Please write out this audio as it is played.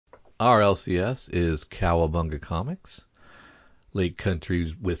Our LCS is Cowabunga Comics, Lake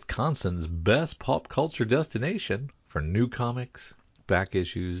Country, Wisconsin's best pop culture destination for new comics, back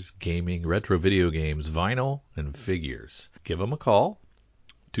issues, gaming, retro video games, vinyl, and figures. Give them a call,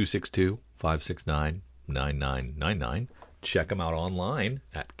 262-569-9999. Check them out online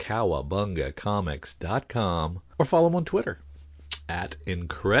at cowabungacomics.com or follow them on Twitter at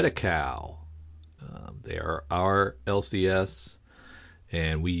Incredicow. They are our LCS,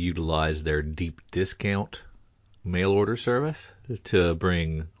 and we utilize their deep discount mail order service to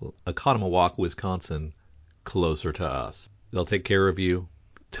bring Oconomowoc, Wisconsin closer to us. They'll take care of you.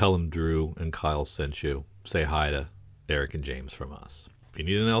 Tell them Drew and Kyle sent you. Say hi to Eric and James from us. If you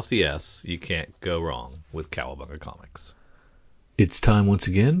need an LCS, you can't go wrong with Cowabunga Comics. It's time once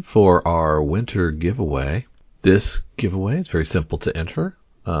again for our winter giveaway. This giveaway is very simple to enter.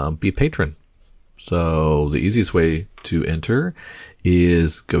 Be a patron. So the easiest way to enter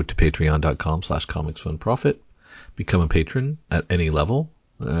is go to patreon.com/comicsfunprofit. Become a patron at any level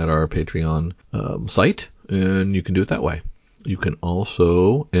at our Patreon site, and you can do it that way. You can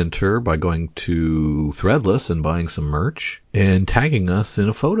also enter by going to Threadless and buying some merch and tagging us in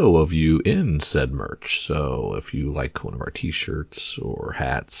a photo of you in said merch. So if you like one of our t-shirts or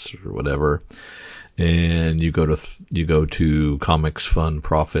hats or whatever, and you go to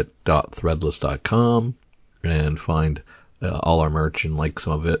comicsfunprofit.threadless.com and find all our merch and like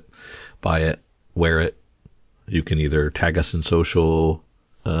some of it, buy it, wear it. You can either tag us in social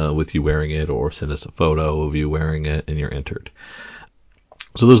with you wearing it, or send us a photo of you wearing it, and you're entered.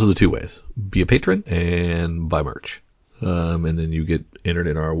 So those are the two ways: be a patron and buy merch, and then you get entered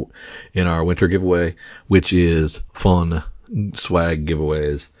in our winter giveaway, which is fun swag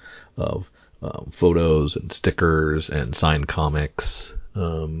giveaways of photos and stickers and signed comics,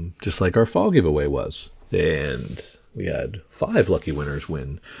 just like our fall giveaway was. And we had 5 lucky winners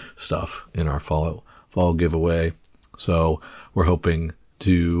win stuff in our fall giveaway. So we're hoping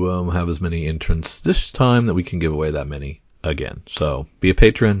to have as many entrants this time that we can give away that many again. So be a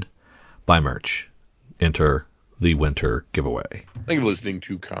patron, buy merch, enter the winter giveaway. Thank you for listening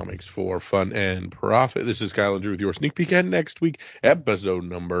to Comics for Fun and Profit. This is Kyle and Drew with your sneak peek at next week, episode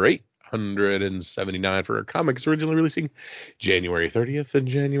number 879 for our comics originally releasing January 30th and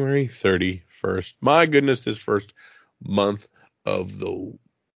January 31st. My goodness, this first month of the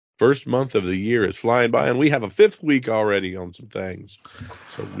year is flying by, and we have a 5th week already on some things.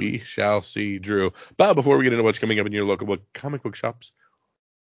 So we shall see, Drew. But before we get into what's coming up in your local comic book shops,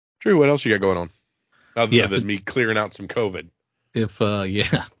 Drew, what else you got going on? Other than me clearing out some COVID.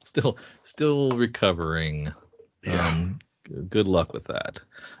 Still recovering. Yeah. Good luck with that.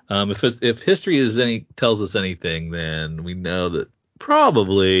 If history tells us anything, then we know that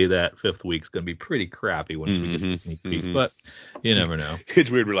probably that 5th week's going to be pretty crappy once we get the sneak peek. But you never know.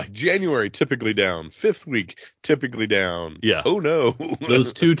 It's weird. We're like, January typically down, 5th week typically down. Yeah. Oh no.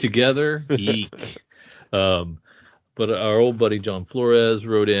 Those two together, eek. But our old buddy John Flores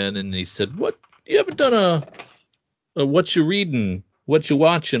wrote in and he said, "What, you haven't done a what you reading, what you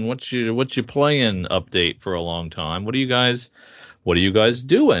watching, what you playing update for a long time. What are you guys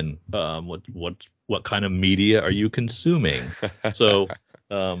doing? What kind of media are you consuming?" So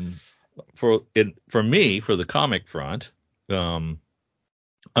for me, for the comic front, I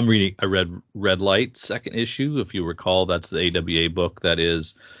read Red Light 2nd issue. If you recall, that's the AWA book that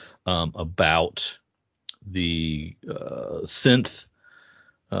is about the synth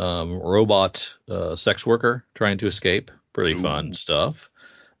robot sex worker trying to escape. Pretty fun stuff.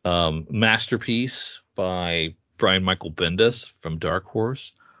 Masterpiece by Brian Michael Bendis from Dark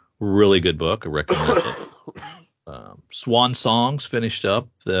Horse. Really good book. I recommend it. Swan Songs finished up.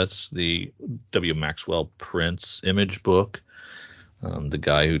 That's the W. Maxwell Prince image book. The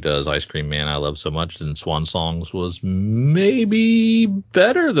guy who does Ice Cream Man I love so much, and Swan Songs was maybe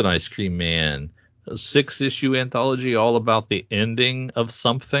better than Ice Cream Man. A 6-issue anthology all about the ending of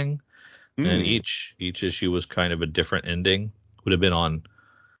something. And each issue was kind of a different ending. Would have been on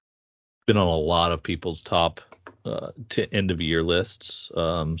a lot of people's top end of year lists.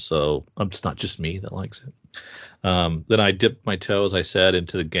 So it's not just me that likes it. Then I dipped my toe, as I said,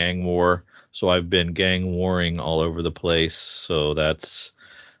 into the gang war. So I've been gang warring all over the place. So that's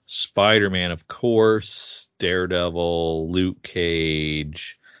Spider-Man, of course, Daredevil, Luke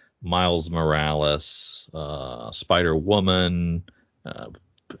Cage, Miles Morales, Spider-Woman,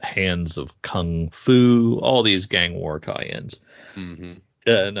 Hands of Kung Fu, all these gang war tie-ins. And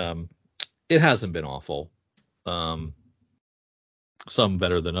it hasn't been awful. Some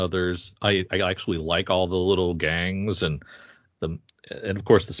better than others. I actually like all the little gangs, and of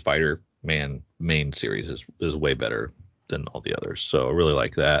course the Spider-Man main series is way better than all the others. So I really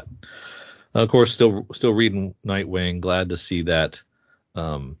like that. Of course, still reading Nightwing. Glad to see that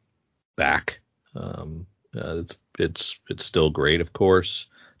back. It's still great, of course.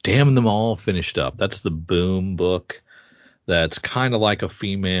 Damn Them All finished up. That's the Boom book. That's kind of like a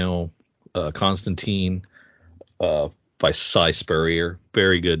female Constantine by Cy Spurrier.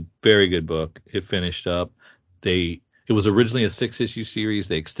 Very good book. It finished up. It was originally a 6-issue series.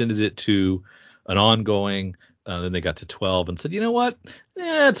 They extended it to an ongoing. Then they got to 12 and said, you know what?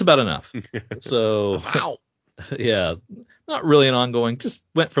 It's about enough. So, Wow. Yeah, not really an ongoing. Just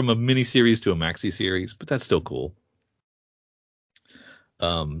went from a mini series to a maxi series, but that's still cool.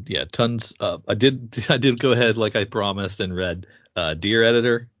 Yeah, tons. I did go ahead like I promised and read Dear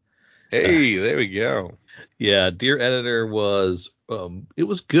Editor. Hey, there we go. Yeah, Dear Editor was it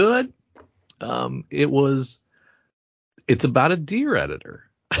was good. It's about a deer editor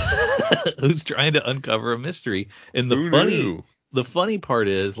who's trying to uncover a mystery. And the funny part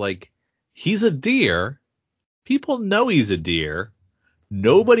is, like, he's a deer. People know he's a deer.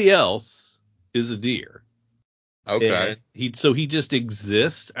 Nobody else is a deer. Okay. And he just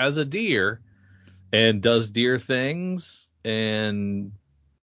exists as a deer and does deer things, and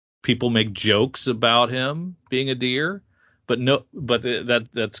people make jokes about him being a deer, but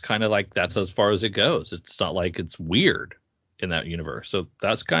that's kind of like, that's as far as it goes. It's not like it's weird in that universe. So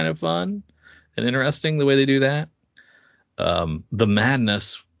that's kind of fun and interesting the way they do that. The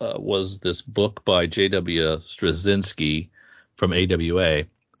Madness was this book by J.W. Straczynski from AWA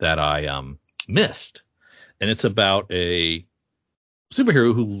that I missed. And it's about a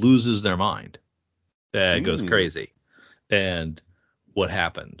superhero who loses their mind and goes crazy. And what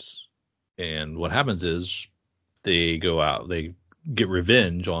happens? And what happens is they go out, they get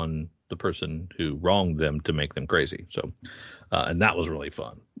revenge on the person who wronged them to make them crazy. So, and that was really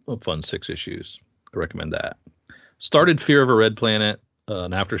fun. A fun 6 issues. I recommend that. Started Fear of a Red Planet,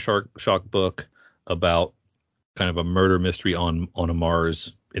 an Aftershock book about kind of a murder mystery on a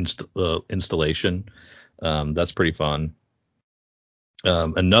Mars installation. That's pretty fun.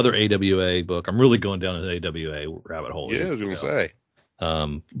 Another AWA book. I'm really going down an AWA rabbit hole. Yeah, I was going to say.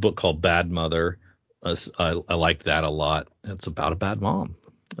 Book called Bad Mother. I liked that a lot. It's about a bad mom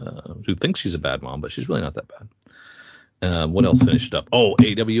who thinks she's a bad mom, but she's really not that bad. What else finished up? Oh,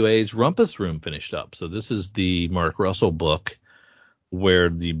 AWA's Rumpus Room finished up. So this is the Mark Russell book where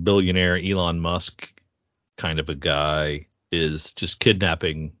the billionaire Elon Musk kind of a guy is just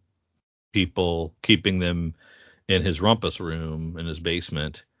kidnapping people, keeping them in his rumpus room in his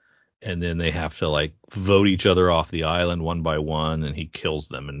basement, and then they have to like vote each other off the island one by one, and he kills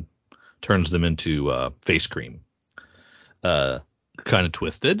them and turns them into face cream. Kind of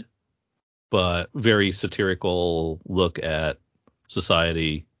twisted, but very satirical look at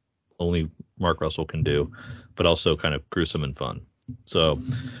society, only Mark Russell can do, but also kind of gruesome and fun. So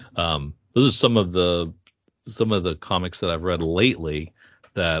those are some of the comics that I've read lately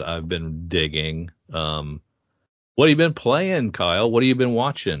that I've been digging. What have you been playing, Kyle? What have you been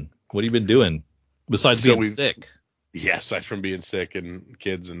watching? What have you been doing besides being sick? Yeah, aside from being sick and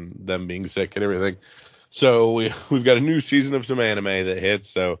kids and them being sick and everything. So we've got a new season of some anime that hits.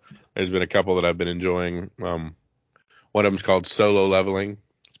 So there's been a couple that I've been enjoying. One of them's called Solo Leveling.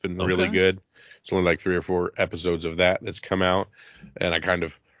 It's been really good. It's only like 3 or 4 episodes of that's come out, and I kind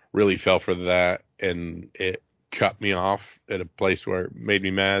of really fell for that, and it cut me off at a place where it made me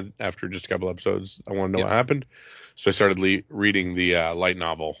mad after just a couple episodes. I want to know what happened. So I started reading the light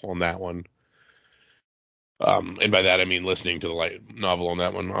novel on that one. And by that, I mean listening to the light novel on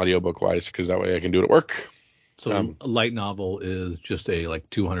that one, audiobook wise, because that way I can do it at work. So a light novel is just a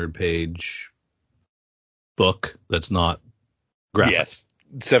like 200-page book that's not graphic. Yes,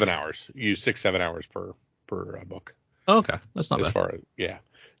 7 hours. You use 6-7 hours per book. Oh, okay, that's not bad.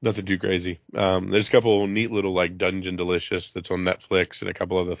 Nothing too crazy. There's a couple neat little like Dungeon Delicious that's on Netflix, and a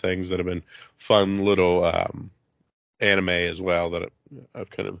couple other things that have been fun little anime as well that I've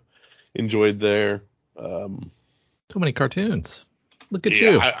kind of enjoyed there. Too many cartoons. Look at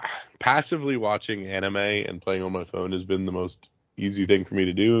you. Passively watching anime and playing on my phone has been the most easy thing for me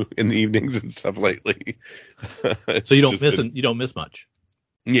to do in the evenings and stuff lately. So you don't miss much.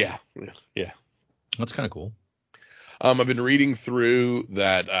 Yeah. That's kind of cool. I've been reading through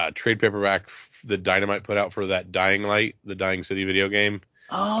that trade paperback that Dynamite put out for that Dying Light, the Dying City video game.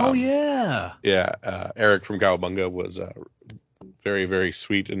 Oh, yeah. Yeah. Eric from Cowabunga was very, very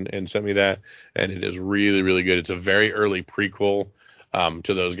sweet and sent me that. And it is really, really good. It's a very early prequel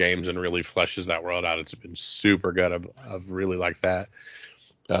to those games and really fleshes that world out. It's been super good. I've really liked that.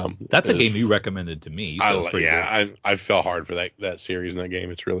 That's a game you recommended to me. So I fell hard for that series and that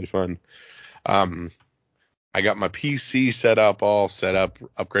game. It's really fun. I got my PC all set up,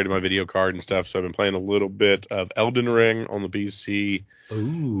 upgraded my video card and stuff. So I've been playing a little bit of Elden Ring on the PC.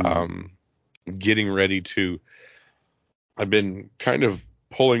 Ooh. Getting ready to. I've been kind of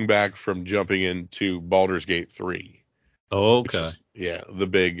pulling back from jumping into Baldur's Gate 3. Oh, Which okay. is, the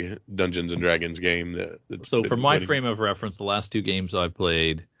big Dungeons and Dragons game that's So been for my winning. frame of reference, the last 2 games I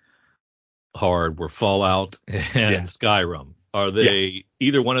played hard were Fallout and Skyrim. Are they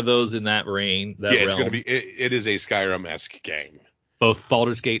either one of those in that realm? It's going to be. It is a Skyrim-esque game. Both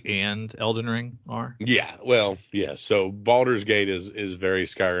Baldur's Gate and Elden Ring are? Yeah, well, yeah. So Baldur's Gate is very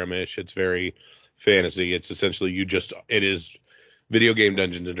Skyrim-ish. It's very fantasy. It's essentially it is video game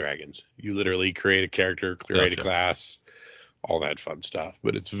Dungeons and Dragons. You literally create a character, create a class, all that fun stuff.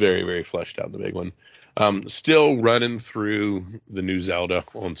 But it's very, very fleshed out in the big one. Still running through the new Zelda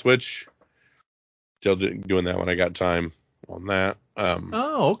on Switch. Still doing that when I got time on that.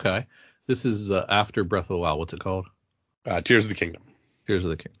 Oh, okay. This is after Breath of the Wild. What's it called? Tears of the Kingdom. Tears of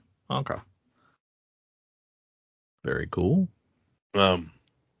the Kingdom. Okay. Very cool.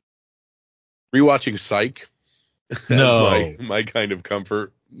 Rewatching Psych. No. my kind of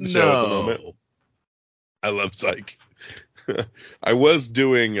comfort show at the moment. I love Psych. I was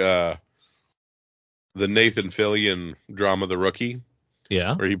doing the Nathan Fillion drama, The Rookie.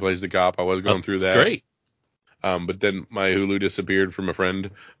 Yeah. Where he plays the cop. I was going through that. Great. But then my Hulu disappeared from a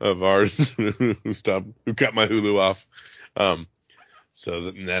friend of ours who cut my Hulu off.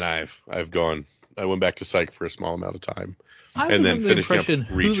 So then I've gone. I went back to Psych for a small amount of time. I was under the impression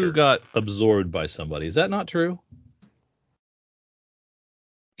Hulu got absorbed by somebody. Is that not true?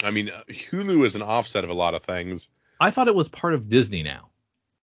 I mean, Hulu is an offset of a lot of things. I thought it was part of Disney now.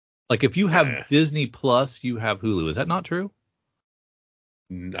 Like if you have Disney Plus, you have Hulu. Is that not true?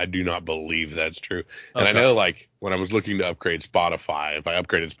 I do not believe that's true. And I know, like, when I was looking to upgrade Spotify, if I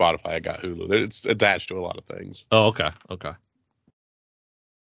upgraded Spotify, I got Hulu. It's attached to a lot of things. Oh, okay. Okay.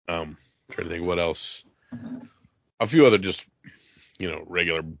 Trying to think what else. A few other just,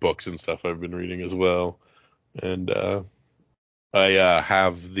 regular books and stuff I've been reading as well. And I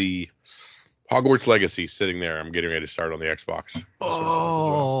have the Hogwarts Legacy sitting there. I'm getting ready to start on the Xbox.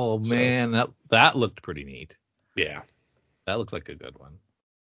 Oh, man. That looked pretty neat. Yeah. That looked like a good one.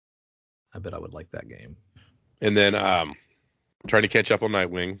 I bet I would like that game. And then trying to catch up on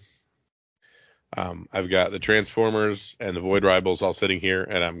Nightwing. I've got the Transformers and the Void Rivals all sitting here,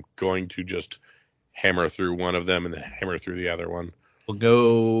 and I'm going to just hammer through one of them and then hammer through the other one. We'll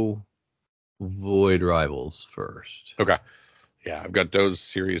go Void Rivals first. Okay. Yeah, I've got those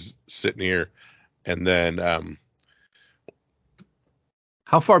series sitting here. And then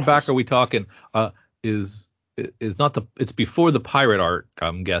how far back are we talking? Is not it's before the pirate arc,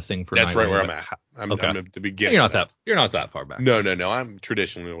 I'm guessing. That's right where I'm at. I'm at the beginning. You're not that far back. No. I'm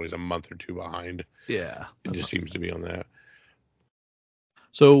traditionally always a month or two behind. Yeah. It just seems to be on that.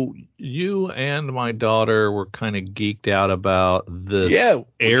 So you and my daughter were kind of geeked out about this. Yeah,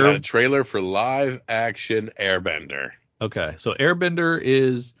 we got a trailer for live action Airbender. Okay. So Airbender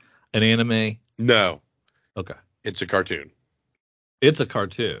is an anime? No. Okay. It's a cartoon. It's a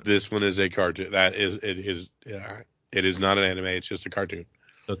cartoon. This one is a cartoon. It is not an anime. It's just a cartoon.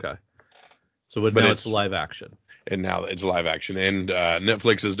 Okay. So now it's live action. And now it's live action. And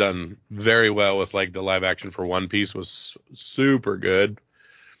Netflix has done very well with the live action for One Piece was super good.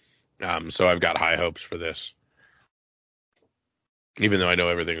 So I've got high hopes for this. Even though I know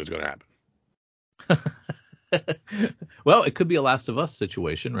everything was going to happen. Well, it could be a Last of Us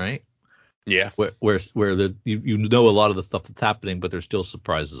situation, right? Yeah, where you know a lot of the stuff that's happening, but there's still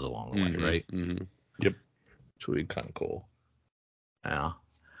surprises along the way, right? Mm-hmm. Yep, which would be kind of cool. Yeah,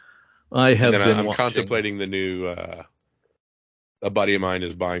 I'm contemplating the new. A buddy of mine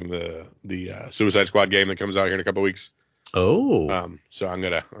is buying the Suicide Squad game that comes out here in a couple weeks. Oh, so I'm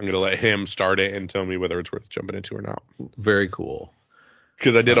gonna let him start it and tell me whether it's worth jumping into or not. Very cool.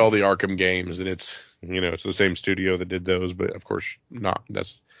 Because I did all the Arkham games, and it's the same studio that did those, but of course not.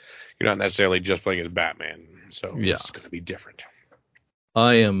 You're not necessarily just playing as Batman, so it's going to be different.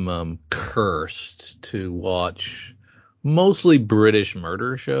 I am cursed to watch mostly British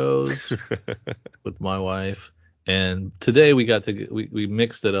murder shows with my wife, and today we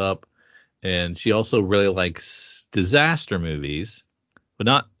mixed it up, and she also really likes disaster movies, but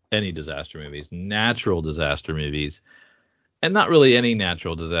not any disaster movies, natural disaster movies, and not really any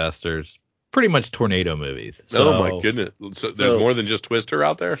natural disasters. Pretty much tornado movies. So, oh my goodness! So there's more than just Twister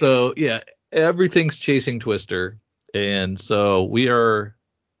out there. So yeah, everything's chasing Twister, and so we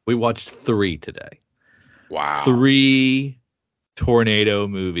watched 3 today. Wow! 3 tornado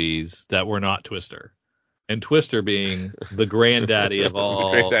movies that were not Twister, and Twister being the granddaddy of The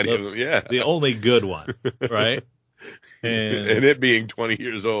all, granddaddy of them, yeah. the only good one, right? And it being 20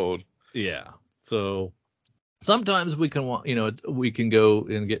 years old. Yeah. So sometimes we can, we can go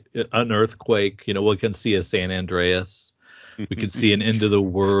and get an earthquake. We can see a San Andreas. We can see an end of the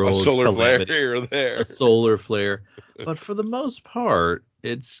world. A solar flare calamity, here or there. a solar flare. But for the most part,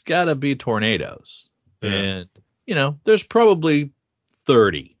 it's got to be tornadoes. Yeah. And, there's probably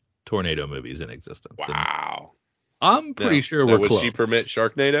 30 tornado movies in existence. Wow. And I'm pretty sure we're would close. Would she permit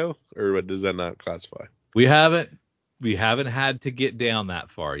Sharknado, or what, does that not classify? We haven't had to get down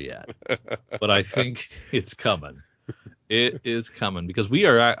that far yet, but I think it's coming. It is coming because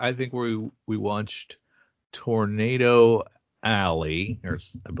I think we watched Tornado Alley, or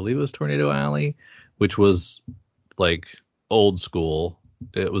I believe it was Tornado Alley, which was like old school.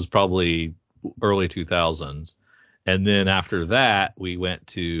 It was probably early 2000s. And then after that, we went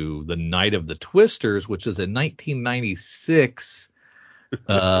to The Night of the Twisters, which is a 1996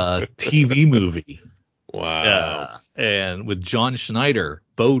 TV movie. Wow. And with John Schneider,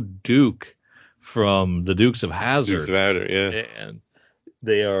 Bo Duke from the Dukes of Hazzard. Dukes of Hazzard, yeah. And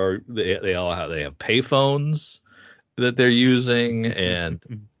they have payphones that they're using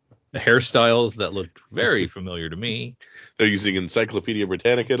and hairstyles that look very familiar to me. They're using Encyclopedia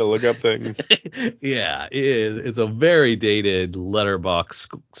Britannica to look up things. Yeah, it's a very dated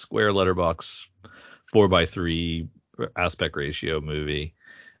square letterbox 4:3 aspect ratio movie.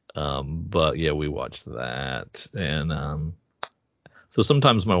 But yeah, we watched that, and so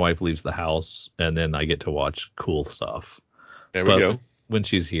sometimes my wife leaves the house, and then I get to watch cool stuff. There we go. When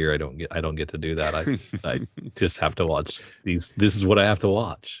she's here, I don't get to do that. I just have to watch these. This is what I have to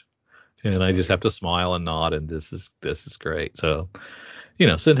watch, and I just have to smile and nod, and this is great. So,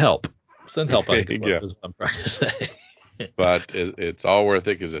 send help. Send help. I think is what I'm trying to say. But it's all worth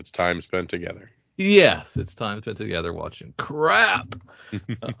it because it's time spent together. Yes, it's time spent together watching crap.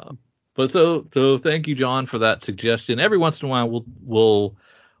 But so thank you, John, for that suggestion. Every once in a while,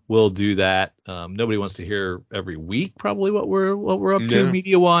 we'll do that. Nobody wants to hear every week probably what we're up to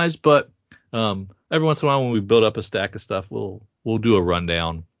media wise, but every once in a while when we build up a stack of stuff, we'll do a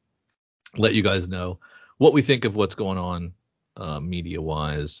rundown, let you guys know what we think of what's going on media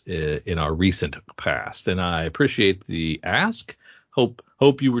wise in our recent past. And I appreciate the ask.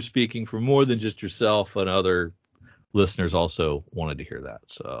 Hope you were speaking for more than just yourself, and other listeners also wanted to hear that.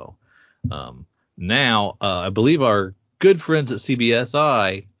 So now I believe our good friends at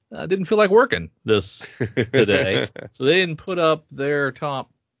CBSI didn't feel like working this today, so they didn't put up their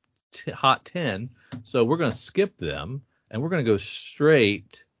top hot 10. So we're going to skip them, and we're going to go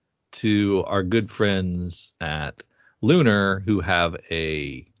straight to our good friends at Lunar, who have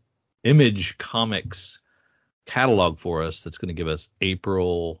a Image Comics catalog for us that's going to give us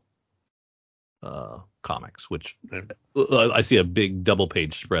April comics, which I see a big double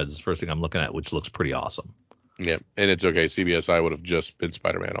page spread. It's the first thing I'm looking at, which looks pretty awesome. Yeah, and it's okay. CBSI would have just been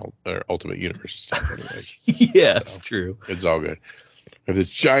Spider-Man or Ultimate Universe stuff anyways. Yeah, so, true. It's all good. With this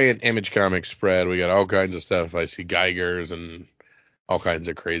giant Image Comics spread, we got all kinds of stuff. I see Geigers and all kinds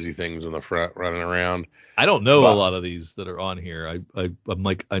of crazy things in the front running around. I don't know a lot of these that are on here. I'm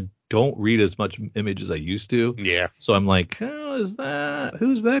like, I don't read as much Image as I used to. Yeah. So I'm like, who's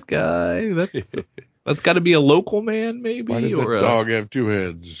that guy? That's got to be a local man, maybe. Why does that dog have two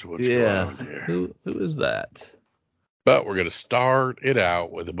heads? What's going on here? Who is that? But we're going to start it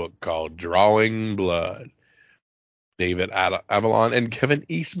out with a book called Drawing Blood. David Avalon and Kevin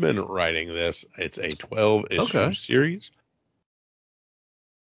Eastman writing this. It's a 12-issue series.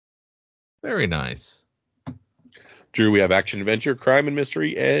 Very nice. Drew, we have action, adventure, crime and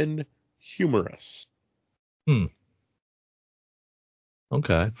mystery, and humorous.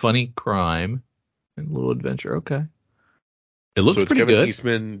 Okay. Funny crime and a little adventure. Okay. It looks pretty Kevin good.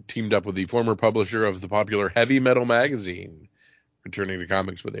 Eastman teamed up with the former publisher of the popular Heavy Metal magazine, returning to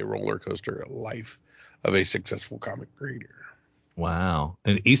comics with a roller coaster life of a successful comic reader. Wow.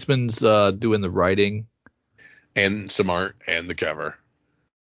 And Eastman's doing the writing. And some art and the cover.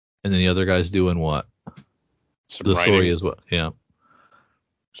 And then the other guy's doing what? The writing. Story is what? Yeah.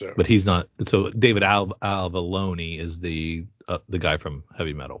 So, but he's not. So David Avalone is the guy from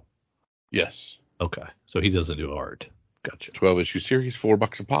Heavy Metal. Yes. Okay. So he doesn't do art. Gotcha. 12-issue series,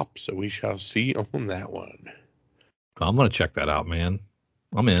 $4 a pop. So we shall see on that one. I'm gonna check that out, man.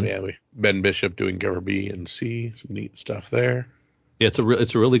 I'm in. Yeah, Ben Bishop doing cover B and C. Some neat stuff there. Yeah, it's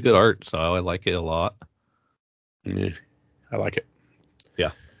a really good art style. I like it a lot. Yeah, I like it.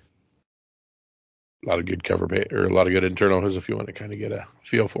 Yeah. A lot of good cover page, or a lot of good internals if you want to kind of get a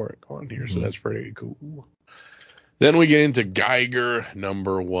feel for it on here. So that's pretty cool. Then we get into Geiger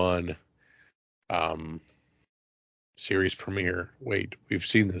 #1. series premiere. Wait, we've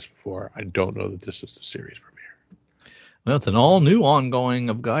seen this before. I don't know that this is the series premiere. Well, it's an all-new ongoing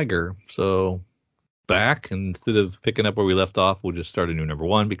of Geiger. So back, and instead of picking up where we left off, we'll just start a new number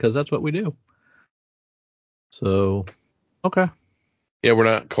 1 because that's what we do. So, okay. Yeah, we're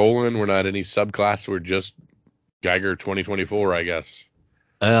not colon. We're not any subclass. We're just Geiger 2024, I guess.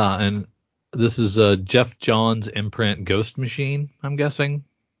 Yeah, and this is Jeff Johns' imprint Ghost Machine, I'm guessing.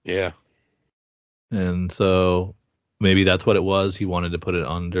 Yeah. And so maybe that's what it was. He wanted to put it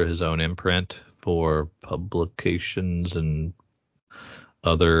under his own imprint for publications and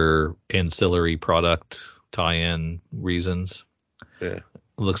other ancillary product tie-in reasons. Yeah.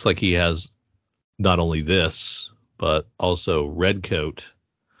 Looks like he has not only this, but also Redcoat,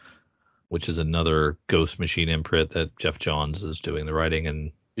 which is another Ghost Machine imprint that Jeff Johns is doing the writing,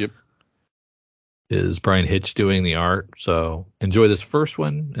 and yep, is Brian Hitch doing the art. So enjoy this first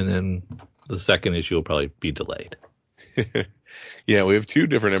one, and then the second issue will probably be delayed. Yeah, we have 2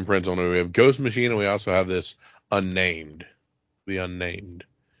 different imprints on it. We have Ghost Machine, and we also have this Unnamed. The Unnamed.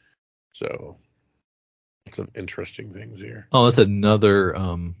 So some interesting things here. Oh, that's another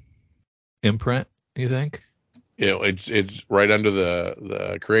imprint, you think? Yeah, it's right under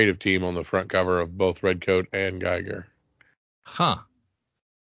the creative team on the front cover of both Redcoat and Geiger. Huh.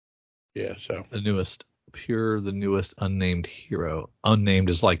 Yeah, so The newest unnamed hero. Unnamed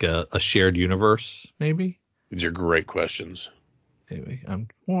is like a shared universe, maybe? these are great questions. Maybe. I'm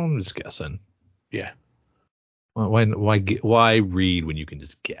just guessing. Yeah. Why read when you can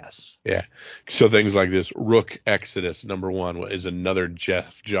just guess? Yeah. So things like this, Rook Exodus #1 is another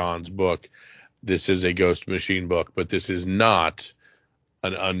Jeff Johns book. This is a Ghost Machine book, but this is not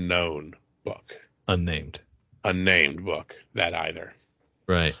an unknown book. Unnamed book, that either.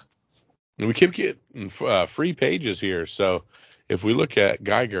 Right. And we keep getting free pages here. So if we look at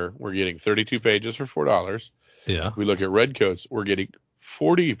Geiger, we're getting 32 pages for $4. Yeah. If we look at Redcoats, we're getting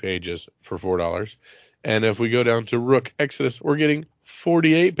 40 pages for $4. And if we go down to Rook Exodus, we're getting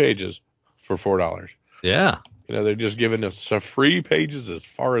 48 pages for $4. Yeah. You know, they're just giving us free pages as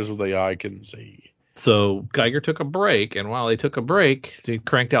far as the eye can see. So Geiger took a break, and while they took a break, they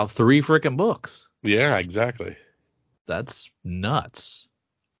cranked out 3 freaking books. Yeah, exactly. That's nuts.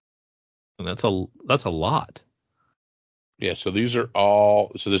 And that's a lot. Yeah, so these are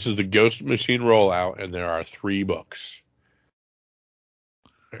all. So this is the Ghost Machine rollout, and there are 3 books.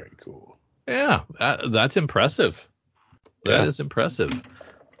 Very cool. Yeah, that's impressive. That is impressive.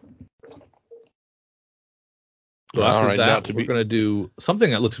 So all after right, that, we're going to do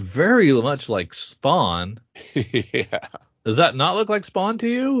something that looks very much like Spawn. Yeah. Does that not look like Spawn to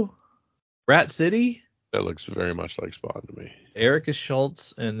you? Rat City? That looks very much like Spawn to me. Erica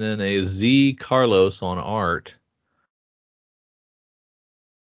Schultz and then a Z Carlos on art.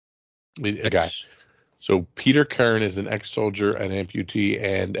 Okay. So Peter Kern is an ex-soldier, an amputee,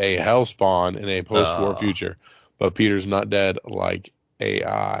 and a hellspawn in a post-war future. But Peter's not dead like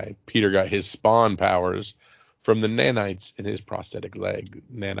AI. Peter got his spawn powers from the nanites in his prosthetic leg.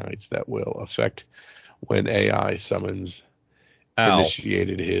 Nanites that will affect when AI summons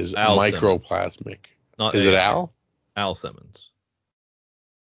initiated his microplasmic. Is it Al? Al Simmons.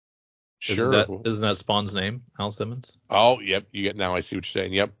 Sure. Isn't that Spawn's name, Al Simmons? Oh, yep. Now I see what you're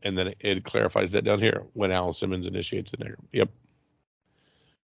saying. Yep. And then it clarifies that down here when Al Simmons initiates the negative. Yep.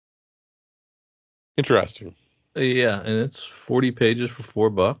 Interesting. Yeah, and it's 40 pages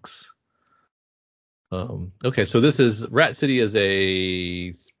for $4. Okay, so this is Rat City is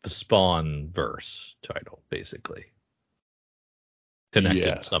a Spawn verse title, basically.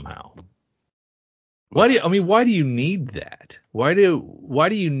 Connected somehow. Why do you need that? Why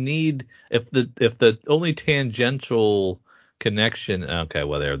do you need if the only tangential connection? Okay,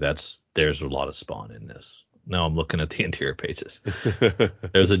 well there's a lot of Spawn in this. Now I'm looking at the interior pages.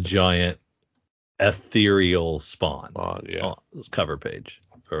 There's a giant ethereal Spawn cover page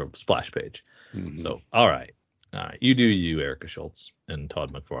or splash page. Mm-hmm. So all right, you do you, Erica Schultz and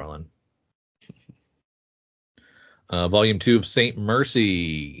Todd McFarlane. Volume 2 of Saint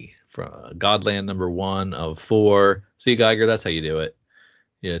Mercy. From Godland #1 of 4. See, Geiger, that's how you do it.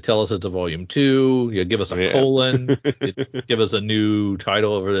 You tell us it's a volume 2. You give us a colon. You give us a new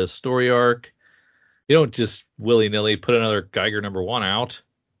title over this story arc. You don't just willy-nilly put another Geiger #1 out.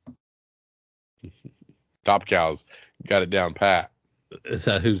 Top Cows got it down pat. Is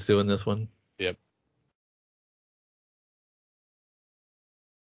that who's doing this one? Yep.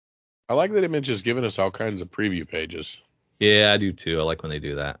 I like that Image has given us all kinds of preview pages. Yeah, I do too. I like when they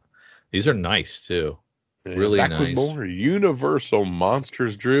do that. These are nice too. Yeah, really back nice. With more Universal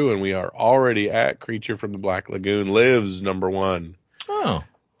Monsters, Drew, and we are already at Creature from the Black Lagoon Lives #1. Oh.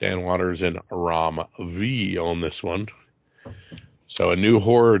 Dan Waters and Ram V on this one. So a new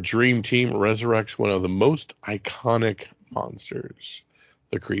horror dream team resurrects one of the most iconic monsters,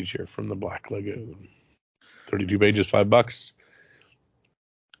 the creature from the Black Lagoon. 32 pages, $5.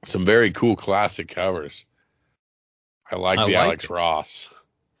 Some very cool classic covers. I like Alex Ross.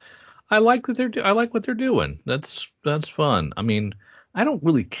 I like what they're doing. That's fun. I mean, I don't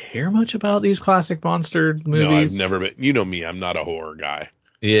really care much about these classic monster movies. No, I've never been. You know me, I'm not a horror guy.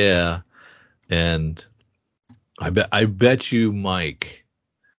 Yeah, and I bet you Mike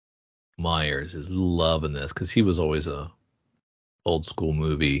Myers is loving this because he was always a old school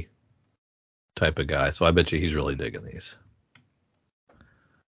movie type of guy. So I bet you he's really digging these.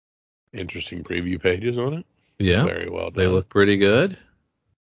 Interesting preview pages on it. Yeah, very well done. They look pretty good.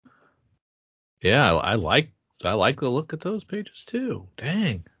 Yeah, I like the look at those pages too.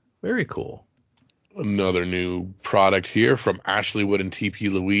 Dang, very cool. Another new product here from Ashley Wood and T.P.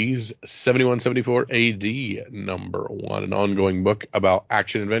 Louise, 7174 AD, number 1, an ongoing book about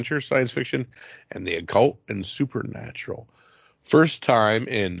action adventure, science fiction, and the occult and supernatural. First time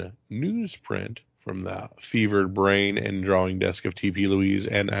in newsprint from the fevered brain and drawing desk of T.P. Louise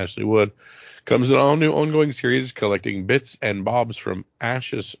and Ashley Wood comes an all-new ongoing series collecting bits and bobs from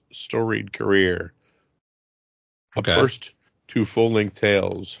Ash's storied career. Up first, 2 full-length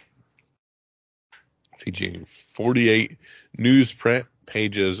tales featuring 48 newsprint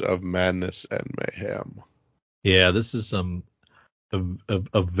pages of madness and mayhem. Yeah, this is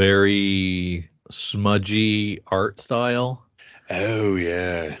a very smudgy art style. Oh,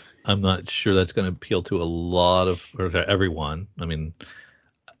 yeah. I'm not sure that's going to appeal to to everyone. I mean,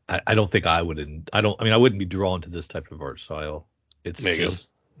 I don't think I wouldn't be drawn to this type of art style. It's just,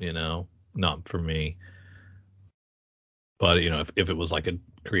 not for me. But, if it was like a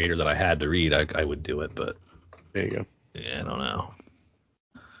creator that I had to read, I would do it. But there you go. Yeah, I don't know.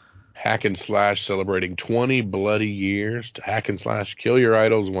 Hack and Slash celebrating 20 bloody years to Hack and Slash Kill Your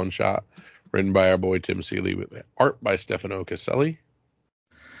Idols one shot, written by our boy Tim Seeley with art by Stefano Caselli.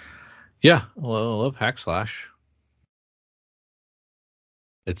 Yeah, well, I love Hack Slash.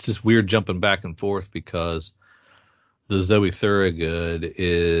 It's just weird jumping back and forth because the Zoe Thorogood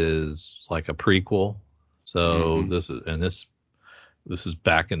is like a prequel. So this is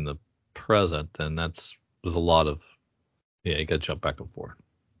back in the present, and there's a lot of you got to jump back and forth.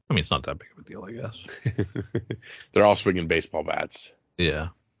 I mean, it's not that big of a deal, I guess. They're all swinging baseball bats. Yeah.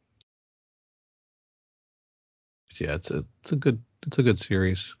 Yeah, it's a good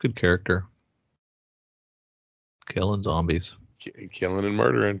series, good character, killing zombies, killing and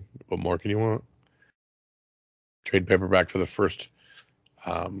murdering. What more can you want? Trade paperback for the first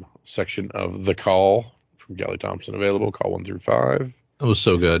section of The Call from Gally Thompson available. Call 1 through 5. It was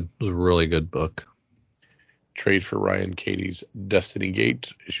so good. It was a really good book. Trade for Ryan Katie's Destiny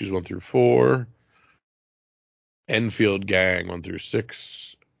Gate, issues 1 through 4. Enfield Gang 1 through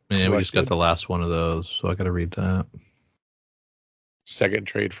 6. Yeah, we just got the last one of those, so I got to read that. Second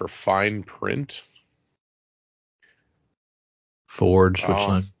trade for Fine Print. Forge, which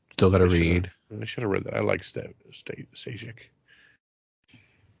I still got to read. I should have read that. I like Stasic.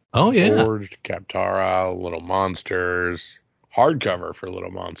 Oh, yeah. Forged, Kaptara, Little Monsters. Hardcover for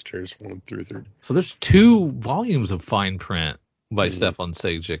Little Monsters, 1 through 3. So there's 2 volumes of Fine Print by Stefan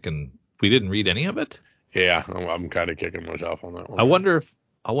Sajic, and we didn't read any of it? Yeah, I'm kind of kicking myself on that one. I wonder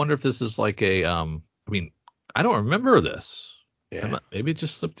if this is like a I don't remember this. Yeah. Maybe it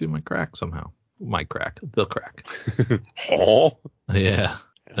just slipped through my crack somehow. The crack. Oh. Yeah.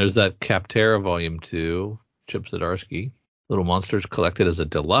 There's that Kaptara Volume 2, Chip Zdarsky. Little Monsters collected as a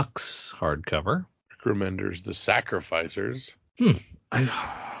deluxe hardcover. Rick Remender's The Sacrificers.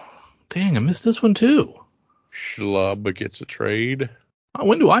 I missed this one too. Schlub gets a trade.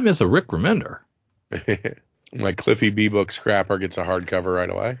 When do I miss a Rick Remender? My Cliffy B book Scrapper gets a hardcover right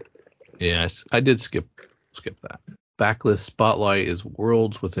away. Yes, I did skip that. Backlist Spotlight is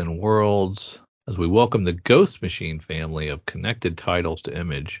Worlds Within Worlds. As we welcome the Ghost Machine family of connected titles to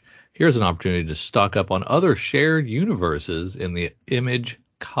Image, here's an opportunity to stock up on other shared universes in the Image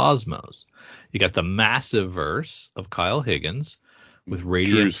cosmos. You got the Massive Verse of Kyle Higgins with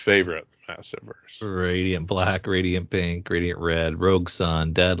Radiant. Drew's favorite Massive Verse. Radiant Black, Radiant Pink, Radiant Red, Rogue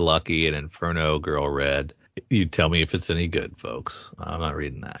Sun, Dead Lucky, and Inferno Girl Red. You tell me if it's any good, folks. I'm not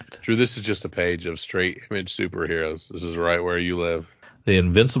reading that. Drew, this is just a page of straight Image superheroes. This is right where you live. The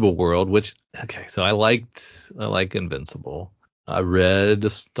Invincible World, so I like Invincible. I read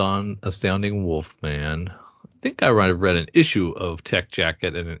Astounding Wolfman. I think I might have read an issue of Tech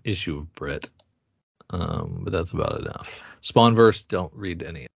Jacket and an issue of Brit. But that's about enough. Spawnverse, don't read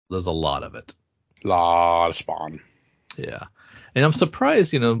any. There's a lot of it. Lot of Spawn. Yeah. And I'm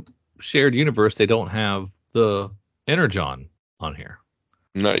surprised, shared universe, they don't have the Energon on here.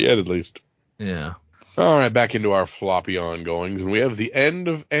 Not yet, at least. Yeah. All right, back into our floppy ongoings, and we have The End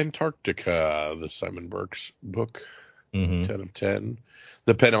of Antarctica, the Simon Burke's book, 10 of 10.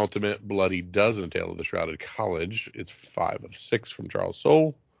 The penultimate Bloody Dozen Tale of the Shrouded College. It's 5 of 6 from Charles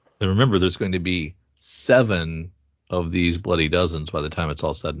Soule. And remember, there's going to be 7 of these Bloody Dozens by the time it's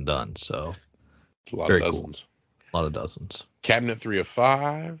all said and done. So it's a lot of dozens. Cool. A lot of dozens. Cabinet 3 of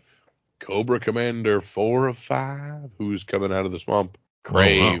 5. Cobra Commander 4 of 5. Who's Coming Out of the Swamp?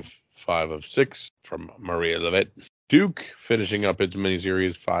 Crave 5 of 6 from Maria Levitt. Duke finishing up its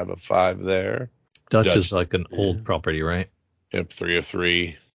miniseries 5 of 5 there. Dutch is like an old property, right? Yep, 3 of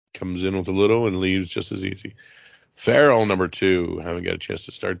 3. Comes in with a little and leaves just as easy. Feral number 2. Haven't got a chance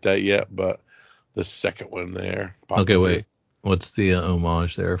to start that yet, but the second one there. Okay, wait. What's the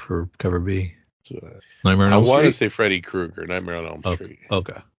homage there for cover B? Nightmare on Elm Street? I want to say Freddy Krueger, Nightmare on Elm Street.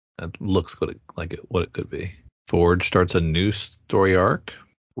 Okay. That looks like what it could be. Forge starts a new story arc.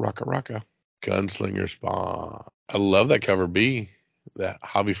 Raka. Gunslinger Spawn. I love that cover B. That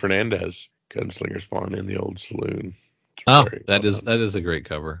Javi Fernandez. Gunslinger Spawn in the old saloon. That is a great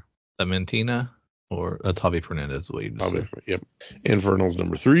cover. That Mantina, or that's Javi Fernandez. What you just said. Yep. Infernals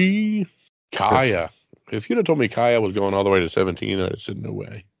number 3. Kaya. If you'd have told me Kaya was going all the way to 17, I'd have said no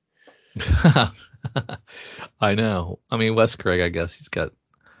way. I know. I mean, Wes Craig, I guess he's got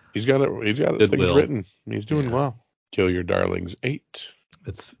things written. He's doing well. Kill Your Darlings 8.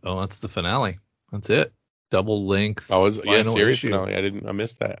 That's the finale. That's it. Double length. Series finale. I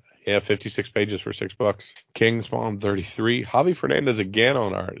missed that. Yeah, 56 pages for $6. King Spawn 33. Javi Fernandez again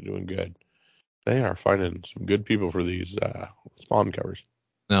on art, doing good. They are finding some good people for these Spawn covers.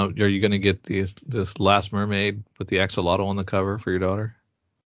 Now, are you going to get this Last Mermaid with the axolotl on the cover for your daughter?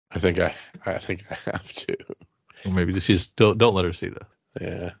 I think I have to. Or maybe she's don't let her see that.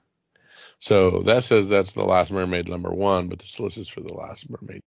 Yeah. So that says that's the Last Mermaid number 1, but this list is for the Last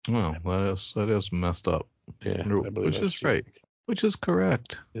Mermaid. Oh, that is messed up. Yeah, which is right. Which is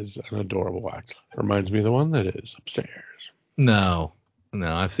correct. Is an adorable wax. Reminds me of the one that is upstairs. No,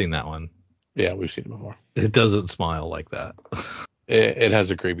 I've seen that one. Yeah, we've seen it before. It doesn't smile like that. It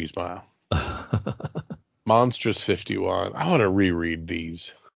has a creepy smile. Monstrous 51. I want to reread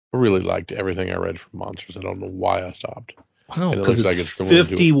these. I really liked everything I read from Monstrous. I don't know why I stopped. No, because it's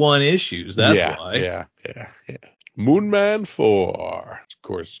 51 issues. That's why. Yeah. Moonman 4. Of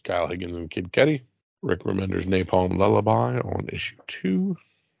course, Kyle Higgins and Kid Cudi. Rick Remender's Napalm Lullaby on issue 2.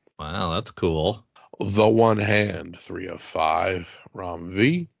 Wow, that's cool. The One Hand 3 of 5. Rom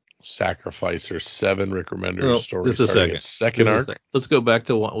V. Sacrificer 7. Rick Remender's story. Just a second arc. Let's go back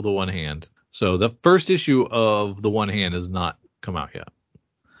to The One Hand. So the first issue of The One Hand has not come out yet.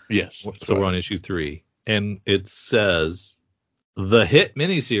 Yes. So we're on issue 3. And it says the hit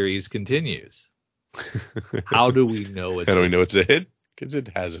miniseries continues. How do we know it's a hit? Because it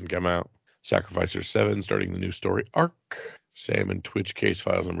hasn't come out. Sacrificer 7 starting the new story arc. Sam and Twitch Case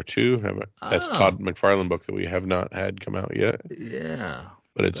Files number 2. That's Todd McFarlane book that we have not had come out yet. Yeah.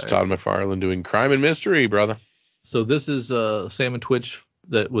 But it's Todd McFarlane doing crime and mystery, brother. So this is Sam and Twitch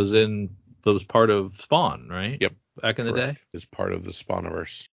that was part of Spawn, right? Yep. Back in the day? It's part of the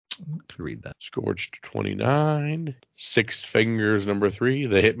Spawniverse. I could read that. Scorched 29. Six Fingers number 3.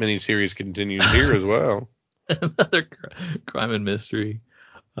 The hit miniseries continues here as well. Another crime and mystery.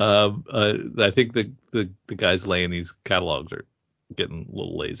 I think the guys laying these catalogs are getting a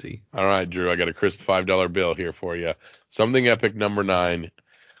little lazy. All right, Drew, I got a crisp $5 bill here for you. Something Epic number 9.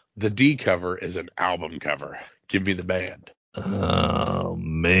 The D cover is an album cover. Give me the band. Oh,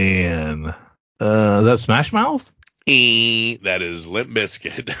 man. That's Smash Mouth? That is Limp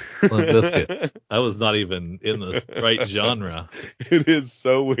Bizkit. Limp Bizkit. I was not even in the right genre. It is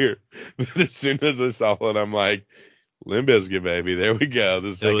so weird that as soon as I saw it, I'm like, Limp Bizkit, baby. There we go.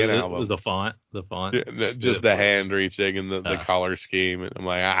 The second album. It was the font. Yeah, just the hand reaching and the collar scheme. And I'm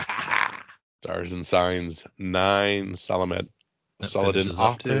like, Stars and Signs 9. Saladin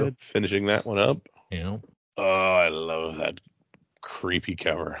Ahmed finishing that one up. Yeah. Oh, I love that creepy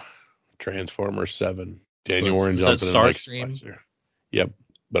cover. Transformers 7. Daniel Warren jumping in Mike Spicer. Yep.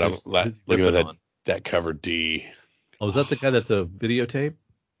 But I'm looking at that cover D. Oh, is that the guy that's a videotape?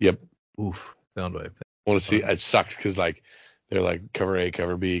 Yep. Oof. Found what I want to see. It sucks because they're like cover A,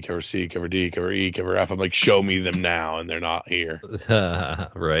 cover B, cover C, cover D, cover E, cover F. I'm like, show me them now, and they're not here.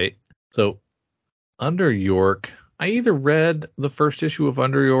 Right. So Under York, I either read the first issue of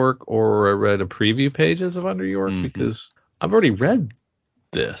Under York or I read a preview pages of Under York because I've already read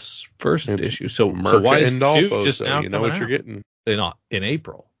this first issue. So why is 2 just now? You know what you're getting. In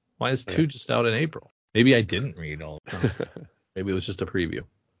April. Why is 2 just out in April? Maybe I didn't read all of them. Maybe it was just a preview.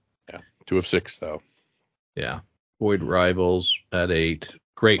 Yeah. 2 of 6, though. Yeah. Void Rivals at 8.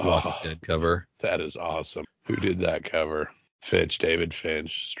 Great Walking Dead cover. That is awesome. Who did that cover? David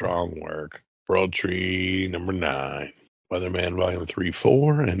Finch. Strong work. World Tree number 9. Weatherman Volume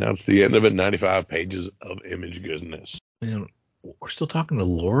 3-4. And that's the end of it. 95 pages of image goodness. Man, we're still talking to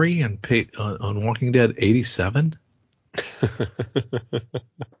Lori on Walking Dead 87?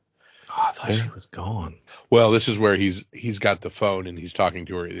 I thought she was gone. Well, this is where he's got the phone and he's talking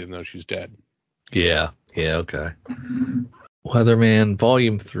to her even though she's dead. Yeah, okay. Weatherman,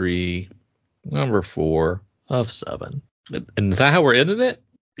 Volume 3, number 4 of 7. And is that how we're ending it?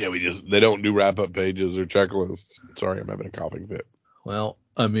 Yeah, they don't do wrap-up pages or checklists. Sorry, I'm having a coughing fit. Well,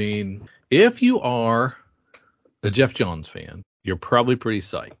 I mean, if you are a Jeff Johns fan, you're probably pretty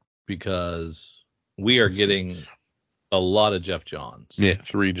psyched because we are getting a lot of Jeff Johns. Yeah,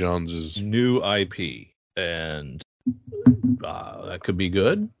 3 Joneses. New IP, and that could be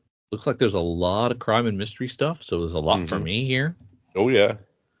good. Looks like there's a lot of crime and mystery stuff, so there's a lot for me here. Oh, yeah.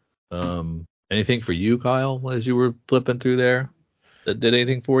 Anything for you, Kyle, as you were flipping through there? That did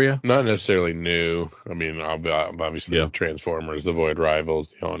anything for you? Not necessarily new. I mean, obviously the Transformers, the Void Rivals,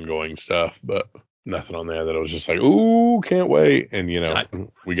 the ongoing stuff, but nothing on there that I was just like, ooh, can't wait. And,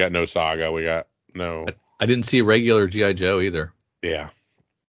 we got no Saga. We got no... I didn't see a regular G.I. Joe either. Yeah.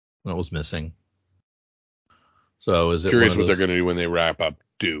 That was missing. So is it curious what they're going to do when they wrap up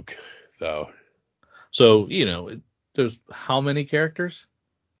Duke, though. So, there's how many characters?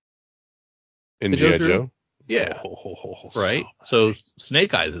 In G.I. Joe? Yeah. Right? So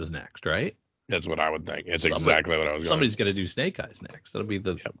Snake Eyes is next, right? That's what I would think. It's exactly what I was going. Somebody's going to do Snake Eyes next. That'll be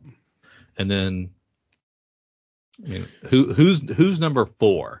the... Yep. And then, I mean, who's number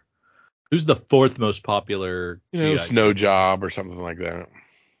 4? Who's the 4th most popular? Snow Job or something like that.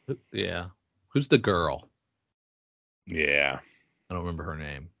 Yeah. Who's the girl? Yeah. I don't remember her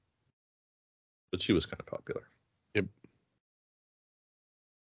name. But she was kind of popular. Yep.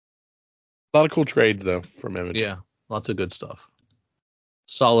 A lot of cool trades, though, from Image. Yeah. Lots of good stuff.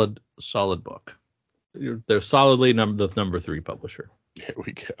 Solid book. They're solidly the number 3 publisher. Here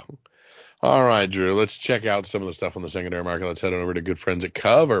we go. All right, Drew, let's check out some of the stuff on the secondary market. Let's head on over to good friends at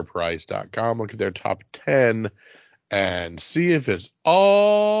coverprice.com. Look at their top 10 and see if it's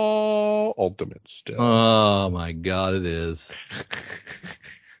all Ultimate still. Oh, my God, it is.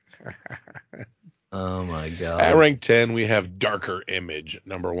 Oh, my God. At rank 10, we have Darker Image,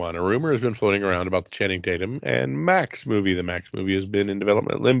 number 1. A rumor has been floating around about the Channing Tatum and Maxx movie. The Maxx movie has been in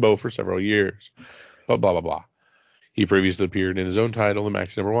development limbo for several years. Blah, blah, blah, blah. He previously appeared in his own title, The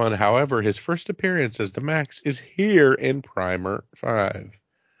Maxx number 1. However, his first appearance as the Maxx is here in Primer 5.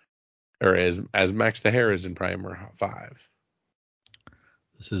 Or as Max the Hare is in Primer 5.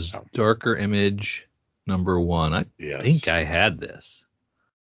 This is Darker Image number 1. I think I had this.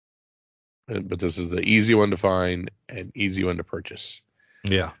 But this is the easy one to find and easy one to purchase.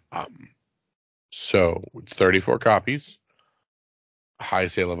 Yeah. So 34 copies. High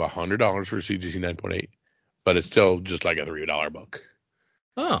sale of $100 for CGC 9.8. But it's still just like a $3 book.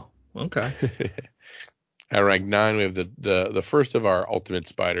 Oh, okay. At rank 9, we have the first of our Ultimate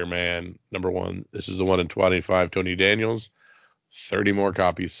Spider-Man, number 1. This is the one in 25, Tony Daniels. 30 more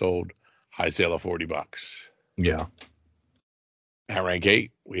copies sold. High sale of $40. Yeah. At rank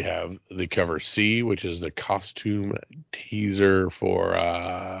 8, we have the cover C, which is the costume teaser for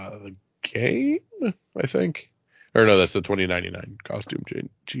the game, I think. Or no, that's the 2099 costume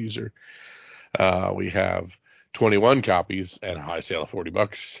teaser. We have 21 copies and a high sale of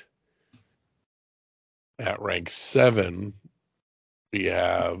 $40. At rank 7, we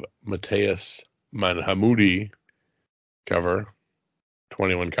have Mateus Manhamoudi cover,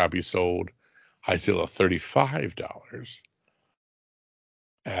 21 copies sold, high sale of $35.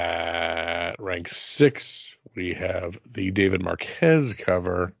 At rank 6, we have the David Marquez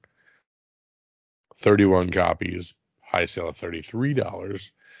cover, 31 copies, high sale of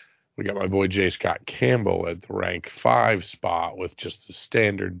 $33. We got my boy J. Scott Campbell at the rank 5 spot with just the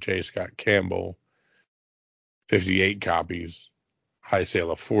standard J. Scott Campbell, 58 copies, high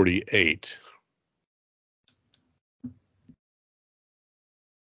sale of $48.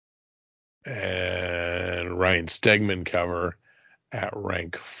 And Ryan Stegman cover at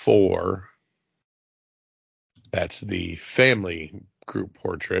rank 4. That's the family group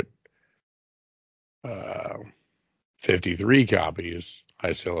portrait. 53 copies,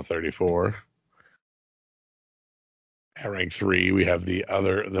 high sale of $34. At rank 3, we have the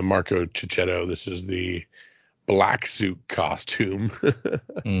Marco Cicchetto. This is the black suit costume.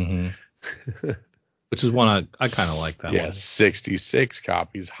 Mm-hmm. which is one I kind of like that one. 66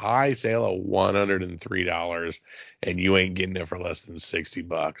 copies, high sale of $103, and you ain't getting it for less than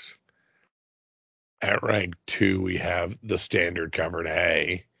 $60. At rank 2, we have the standard cover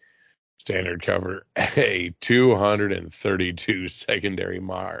A. Standard cover A, 232 secondary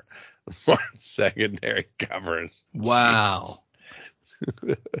secondary covers. Wow.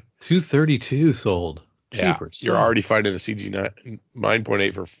 232 sold. Yeah, Jeepers. you're already finding a CG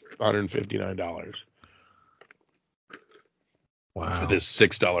 9.8 for $159. Wow. For this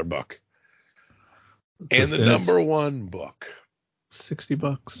 $6 book. And the number one book.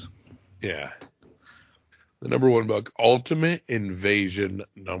 $60. Yeah. The number one book, Ultimate Invasion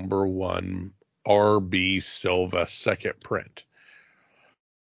 #1, R.B. Silva, second print.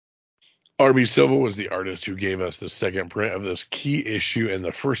 R.B. Silva was the artist who gave us the second print of this key issue and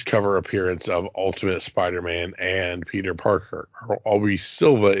the first cover appearance of Ultimate Spider-Man and Peter Parker. R.B.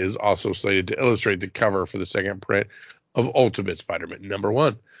 Silva is also slated to illustrate the cover for the second print of Ultimate Spider-Man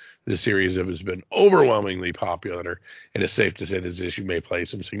 #1. The series has been overwhelmingly popular, and it's safe to say this issue may play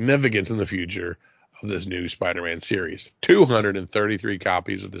some significance in the future of this new Spider-Man series. 233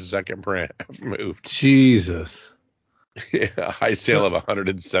 copies of the second print have moved. Jesus. Yeah, high sale of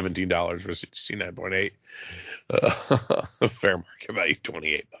 $117 for 69.8. Fair market value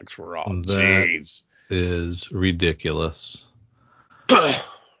 $28 for all. Jeez, is ridiculous.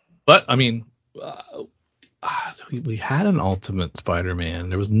 But I mean, we had an Ultimate Spider-Man.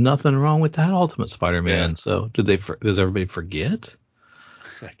 There was nothing wrong with that Ultimate Spider-Man. Yeah. So does everybody forget?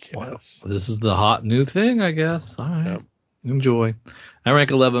 I guess. Well, this is the hot new thing, I guess. All right. Yep. Enjoy. At rank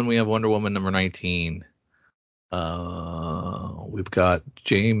 11, we have Wonder Woman #19. We've got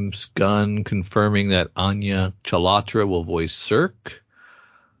James Gunn confirming that Anya Chalotra will voice Cirque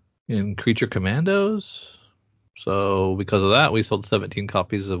in Creature Commandos. So because of that, we sold 17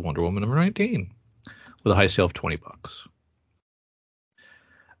 copies of Wonder Woman #19 with a high sale of $20.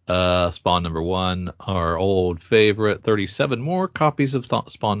 Spawn #1, our old favorite, 37 more copies of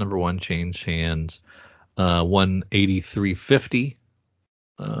Spawn #1 changed hands. 183.50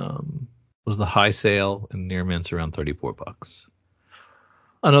 was the high sale, and near mint's around $34.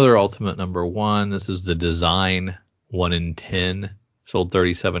 Another Ultimate #1. This is the design 1 in 10. Sold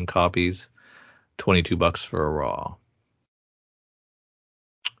 37 copies, $22 for a raw.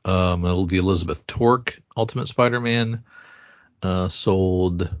 The Elizabeth Torque Ultimate Spider-Man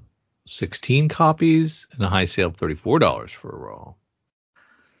sold 16 copies and a high sale of $34 for a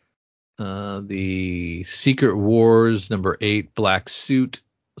raw. The Secret Wars #8 Black Suit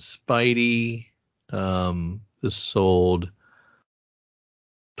Spidey. This sold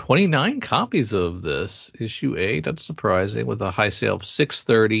 29 copies of this issue 8. That's surprising, with a high sale of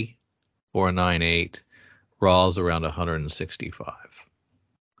 $630 for a 9.8. Raws around $165.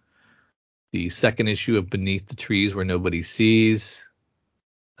 The second issue of Beneath the Trees Where Nobody Sees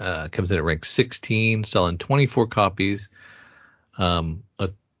comes in at rank 16, selling 24 copies. A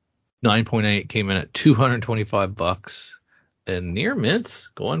 9.8 came in at $225, and near mints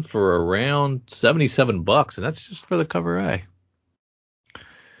going for around $77, and that's just for the cover A.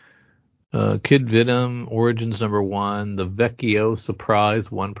 Kid Venom Origins #1, the Vecchio Surprise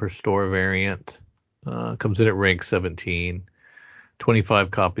 1 per store variant, comes in at rank 17. 25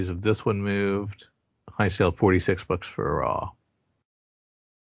 copies of this one moved. High sale $46 for a raw.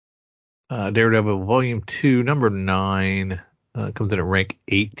 Daredevil Volume 2 #9 comes in at rank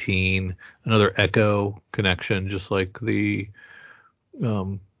 18. Another Echo connection, just like the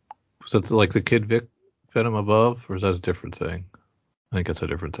so it's like the Kid Venom above, or is that a different thing? I think that's a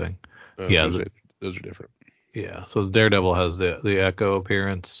different thing. Yeah, those are different. Yeah, so Daredevil has the Echo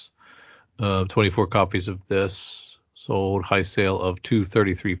appearance. 24 copies of this. Sold high sale of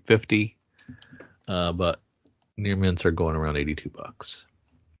 $233.50, but near mints are going around $82.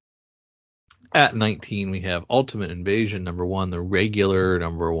 At 19, we have Ultimate Invasion #1, the regular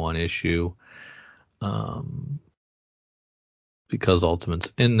 #1 issue. Because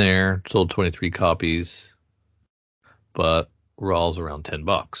Ultimate's in there, sold 23 copies, but Raw's around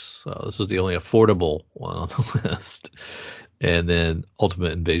 $10. So this is the only affordable one on the list. And then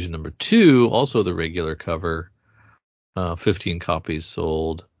Ultimate Invasion #2, also the regular cover. 15 copies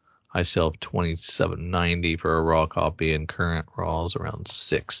sold. High sale of $27.90 for a raw copy, and current raws around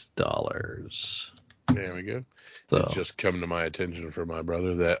 $6. There we go. So, it's just come to my attention from my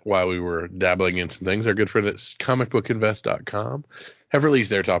brother that while we were dabbling in some things, our good friend at comicbookinvest.com have released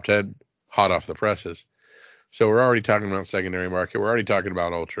their top 10 hot off the presses. So we're already talking about secondary market. We're already talking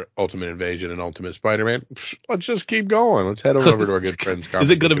about Ultimate Invasion and Ultimate Spider-Man. Let's just keep going. Let's head over to our good friends. Is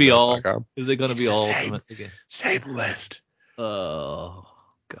it going to be all? Is it going to be all Ultimate again? Same list. Oh,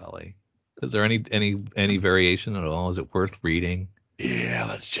 golly. Is there any variation at all? Is it worth reading? Yeah,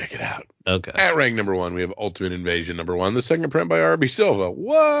 let's check it out. Okay. At rank number 1, we have Ultimate Invasion number 1, the second print by R.B. Silva.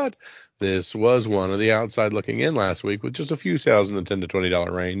 What? This was one of the outside looking in last week with just a few sales in the $10 to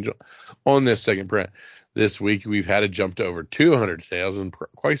 $20 range on this second print. This week, we've had a jump to over 200 sales, and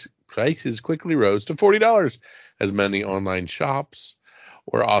prices quickly rose to $40 as many online shops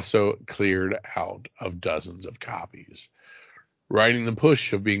were also cleared out of dozens of copies. Riding the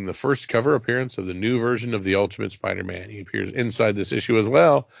push of being the first cover appearance of the new version of the Ultimate Spider-Man. He appears inside this issue as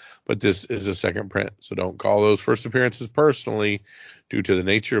well, but this is a second print, so don't call those first appearances personally due to the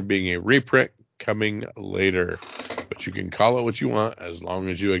nature of being a reprint coming later. But you can call it what you want as long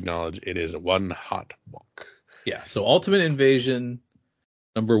as you acknowledge it is one hot book. Yeah, so Ultimate Invasion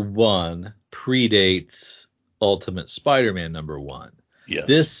number 1 predates Ultimate Spider-Man number 1. Yes.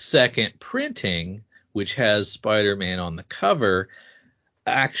 This second printing, which has Spider-Man on the cover,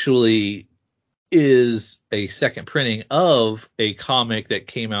 actually is a second printing of a comic that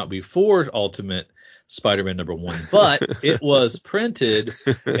came out before Ultimate Spider-Man number 1, but it was printed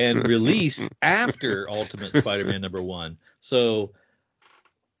and released after Ultimate Spider-Man number 1. So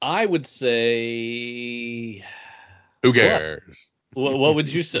I would say, who cares? What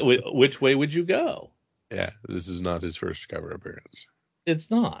would you say? Which way would you go? Yeah, this is not his first cover appearance.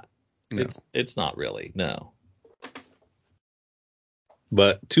 It's not. No. It's not really, no.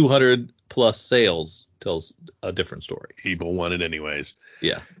 But 200 plus sales tells a different story. People want it anyways.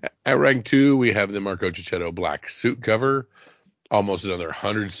 Yeah. At rank 2, we have the Marco Cicchetto black suit cover. Almost another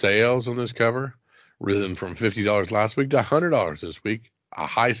 100 sales on this cover. Risen from $50 last week to $100 this week. A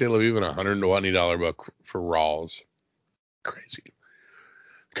high sale of even a $120 book for Rawls. Crazy.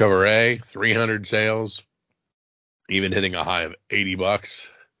 Cover A, 300 sales. Even hitting a high of $80.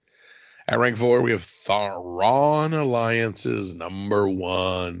 At rank 4, we have Thrawn Alliances number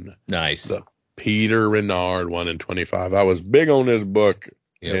 1. Nice. The Peter Renard 1 in 25. I was big on this book,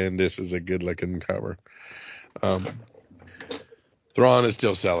 and this is a good-looking cover. Thrawn is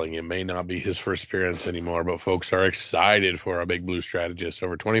still selling. It may not be his first appearance anymore, but folks are excited for a big blue strategist.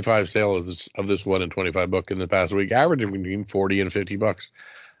 Over 25 sales of this 1 in 25 book in the past week, averaging between $40 and $50,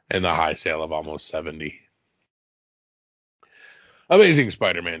 and the high sale of almost $70. Amazing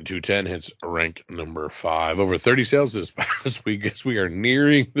Spider-Man 210 hits rank number 5. Over 30 sales this past week as we are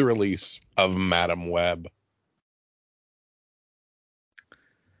nearing the release of Madam Web.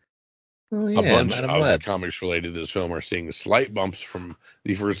 Oh, yeah, a bunch Madam of Web. comics related to this film are seeing slight bumps from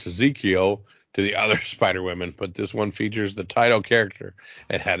the first Ezekiel to the other Spider-Women, but this one features the title character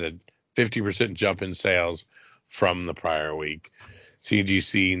and had a 50% jump in sales from the prior week.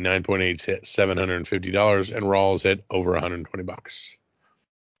 CGC 9.8 hit $750 and Rawls hit over $120.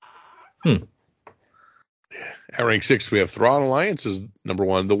 At rank 6, we have Thrawn Alliances number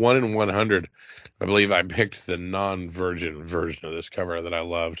 1, the 1 in 100. I believe I picked the non-virgin version of this cover that I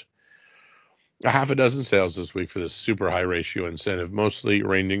loved. A half a dozen sales this week for this super high ratio incentive, mostly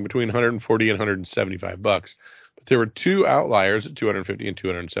ranging between $140 and $175. But there were 2 outliers at $250 and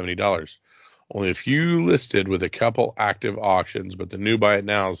 $270. Only a few listed with a couple active auctions, but the new buy it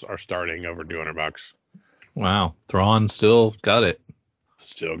nows are starting over $200. Wow. Thrawn still got it.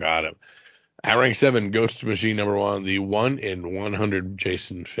 Still got it. At rank 7, Ghost Machine number 1, the 1 in 100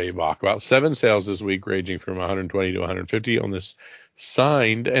 Jason Fabok. About 7 sales this week, ranging from 120 to 150 on this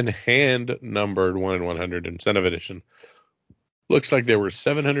signed and hand-numbered 1 in 100 incentive edition. Looks like there were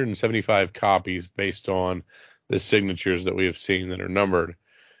 775 copies based on the signatures that we have seen that are numbered.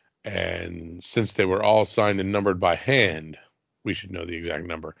 And since they were all signed and numbered by hand, we should know the exact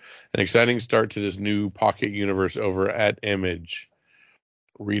number. An exciting start to this new pocket universe over at Image.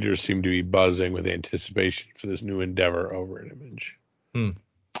 Readers seem to be buzzing with anticipation for this new endeavor over at Image.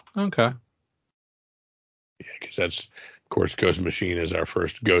 Okay. Yeah, because that's, of course, Ghost Machine is our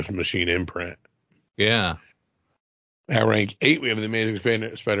first Ghost Machine imprint. Yeah. At rank 8, we have the Amazing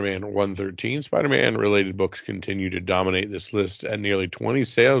Spider-Man 113. Spider-Man related books continue to dominate this list at nearly 20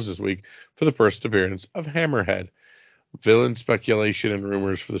 sales this week for the first appearance of Hammerhead. Villain speculation and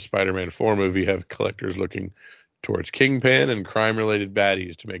rumors for the Spider-Man 4 movie have collectors looking towards Kingpin and crime-related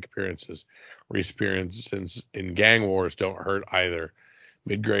baddies to make appearances. Reappearances in gang wars don't hurt either.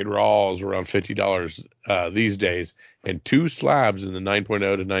 Mid-grade Rawls around $50 these days, and 2 slabs in the 9.0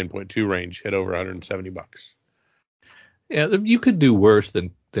 to 9.2 range hit over $170. Yeah, you could do worse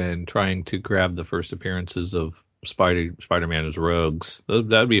than trying to grab the first appearances of Spider-Man as rogues.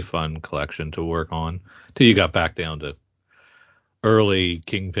 That'd be a fun collection to work on till you got back down to early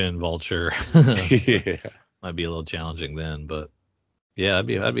Kingpin, Vulture. Yeah. Might be a little challenging then, but yeah,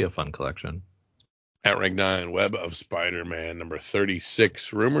 that'd be a fun collection. At rank 9, Web of Spider-Man number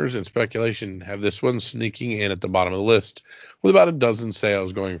 36. Rumors and speculation have this one sneaking in at the bottom of the list, with about a dozen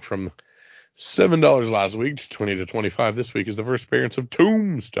sales going from $7 last week to $20 to $25 this week, as the first appearance of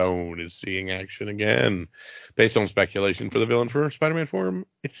Tombstone is seeing action again. Based on speculation for the villain for Spider-Man form,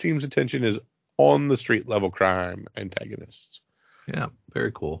 it seems attention is on the street-level crime antagonists. Yeah,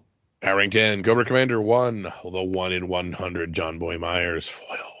 very cool. At rank 10, Cobra Commander 1, the 1 in 100 John Boy Myers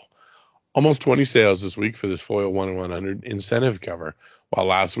foil. Almost 20 sales this week for this foil 1 in 100 incentive cover. While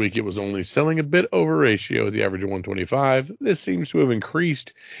last week it was only selling a bit over ratio at the average of 125, this seems to have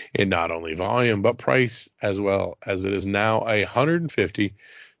increased in not only volume but price as well, as it is now $150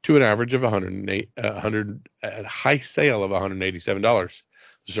 to an average of $100 at high sale of $187.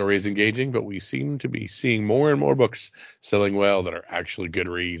 The story is engaging, but we seem to be seeing more and more books selling well that are actually good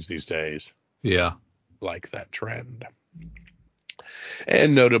reads these days. Yeah. Like that trend.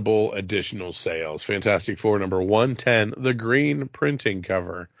 And notable additional sales. Fantastic Four number 110, the green printing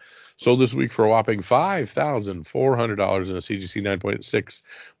cover. Sold this week for a whopping $5,400 in a CGC 9.6,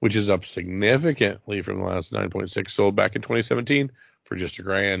 which is up significantly from the last 9.6 sold back in 2017 for just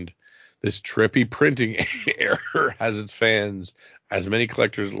 $1,000. This trippy printing error has its fans, as many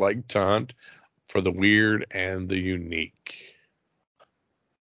collectors like to hunt for the weird and the unique.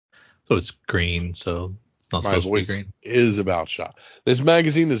 So it's green, so it's not supposed to be green. Is about shot. This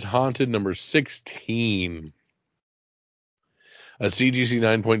magazine is Haunted number 16. A CGC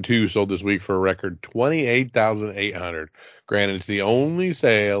 9.2 sold this week for a record $28,800. Granted, it's the only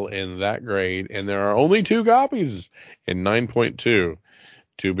sale in that grade, and there are only 2 copies in 9.2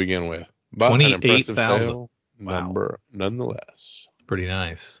 to begin with. But an impressive sale number nonetheless. Pretty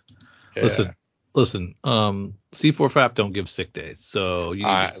nice. Yeah. Listen, C4FAP don't give sick days, so you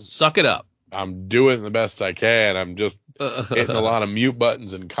need to suck it up. I'm doing the best I can. I'm just hitting a lot of mute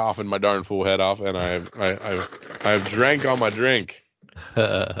buttons and coughing my darn fool head off, and I've drank all my drink.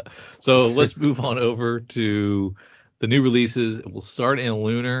 So let's move on over to the new releases. We'll start in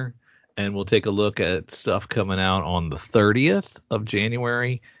Lunar, and we'll take a look at stuff coming out on the 30th of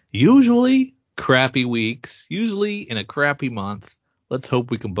January. Usually crappy weeks, usually in a crappy month. Let's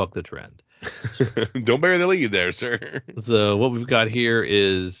hope we can buck the trend. Don't bury the lead there, sir. So what we've got here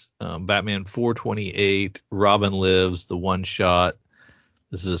is Batman 428, Robin Lives, the one shot.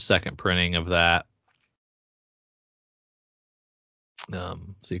 This is a second printing of that. So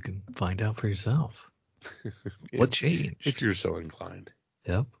you can find out for yourself what changed. If you're so inclined.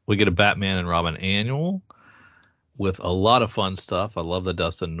 Yep. We get a Batman and Robin annual with a lot of fun stuff. I love the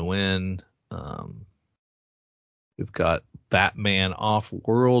Dustin Nguyen. We've got Batman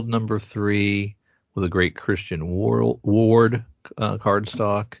Off-World number 3 with a great Christian Ward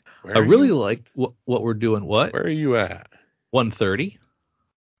cardstock. I really like what we're doing. What? Where are you at? 130.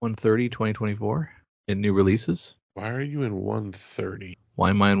 130, 2024 in new releases. Why are you in 130? Why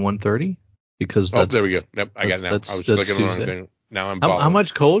am I in 130? Because that's... Oh, there we go. Yep, I got it now. I was clicking on the wrong thing. Now I'm following. How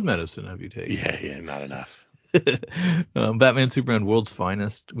much cold medicine have you taken? Yeah, not enough. Batman Superman World's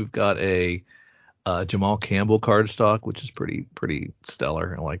Finest. We've got a Jamal Campbell cardstock, which is pretty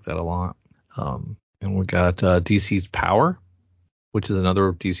stellar. I like that a lot. And we got DC's Power, which is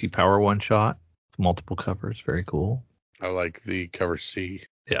another DC Power one shot with multiple covers. Very cool. I like the cover C.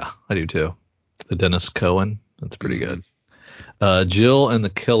 Yeah, I do too. The Dennis Cohen. That's pretty good. Jill and the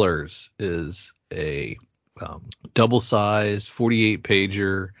Killers is a double-sized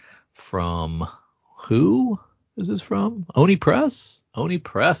 48-pager from who is this from? Oni Press. Oni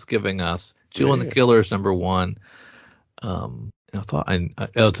Press giving us Jill and the Killers number 1. I thought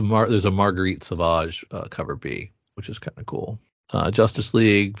there's a Marguerite Sauvage cover B, which is kind of cool. Justice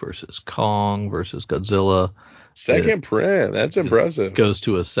League versus Kong versus Godzilla. Second print. That's impressive. Goes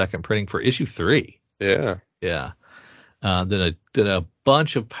to a second printing for issue 3. Yeah. Yeah. Then a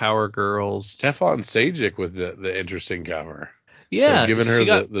bunch of Power Girls. Stefan Sajic with the interesting cover. Yeah. So giving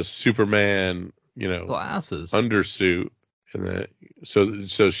her the Superman, glasses, undersuit, and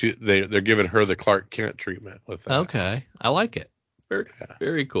they're giving her the Clark Kent treatment with that. Okay, I like it.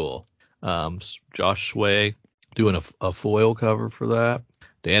 Very cool. Josh Sway doing a foil cover for that.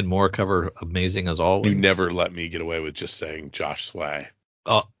 Dan Moore cover, amazing as always. You never let me get away with just saying Josh Sway.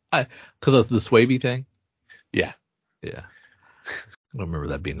 Oh, because of the Swaby thing. Yeah. Yeah. I don't remember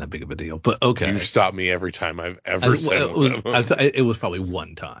that being that big of a deal, but okay. You stop me every time I've ever said it was probably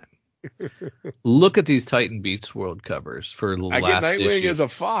one time. Look at these Titan Beats World covers for the last issue. I get Nightwing as a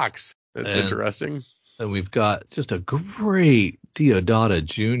fox. That's interesting. And we've got just a great Deodato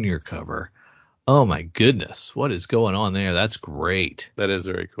Jr. cover. Oh my goodness, what is going on there? That's great. That is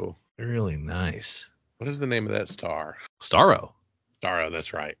very cool. Really nice. What is the name of that star? Starro. Starro,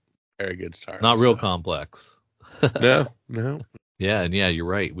 that's right. Harrigan's Tire. Not real complex. No. Yeah, and you're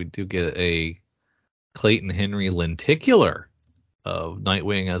right. We do get a Clayton Henry lenticular of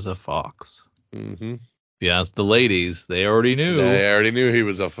Nightwing as a fox. Mm-hmm. Yeah, the ladies, they already knew. They already knew he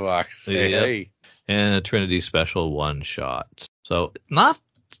was a fox. Hey. And a Trinity special one shot. So not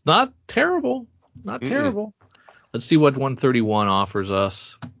terrible. Not terrible. Let's see what 131 offers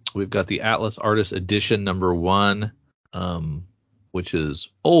us. We've got the Atlas Artist Edition #1, which is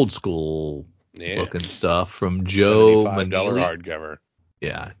old school looking stuff from Joe $75 hardcover.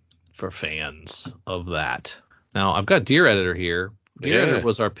 Yeah, for fans of that. Now, I've got Deer Editor here. Deer Editor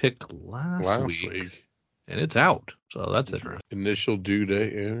was our pick last week. And it's out. So that's interesting. Initial due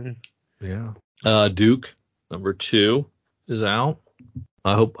date, yeah. Duke #2 is out.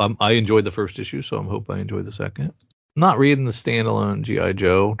 I hope I enjoyed the first issue, so I hope I enjoy the second. Not reading the standalone G.I.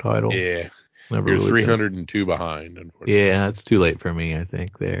 Joe title. Yeah. Never You're really 302 behind, unfortunately. Yeah, it's too late for me, I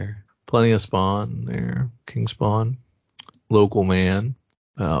think, there. Plenty of Spawn there. King Spawn. Local Man.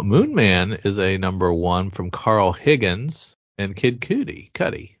 Moon Man is a #1 from Carl Higgins and Kid Cudi.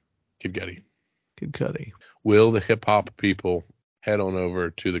 Kid Cudi. Will the hip hop people head on over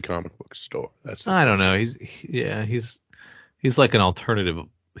to the comic book store? I don't know. He's like an alternative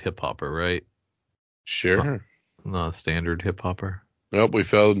hip hopper, right? Sure. Not a standard hip hopper. Nope, we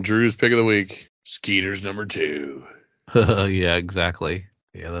fell in Drew's pick of the week. Skeeter's #2. Yeah, exactly.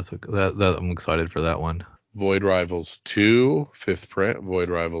 Yeah, that I'm excited for that one. Void Rivals 2, 5th print. Void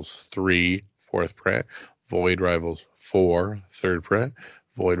Rivals 3, 4th print. Void Rivals 4, 3rd print.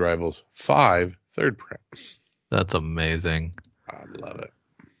 Void Rivals 5, 3rd print. That's amazing. I love it.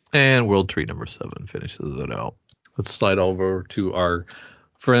 And World Treat #7 finishes it out. Let's slide over to our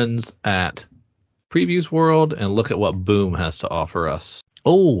friends at Previews World and look at what Boom has to offer us.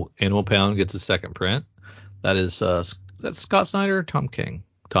 Oh, Animal Pound gets a 2nd print. That is that's Scott Snyder or Tom King?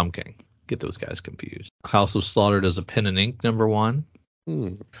 Tom King. Get those guys confused. House of Slaughter does a Pen and Ink #1.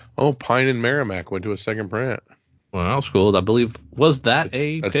 Oh, Pine and Merrimack went to a 2nd print. Well, that was cool. I believe, was that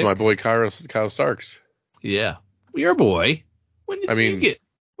That's pick? my boy Kyle Starks. Yeah. Your boy. When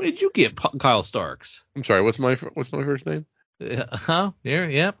did you get Kyle Starks? I'm sorry, what's my first name? Yeah,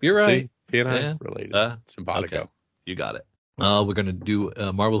 you're right. See, he and I related. Simpatico. Okay. You got it. We're going to do,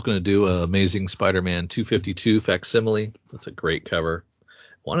 Marvel's going to do Amazing Spider-Man 252 facsimile. That's a great cover.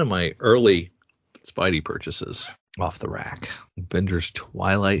 One of my early Spidey purchases off the rack. Avengers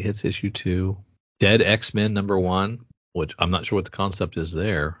Twilight hits issue 2. Dead X-Men #1, which I'm not sure what the concept is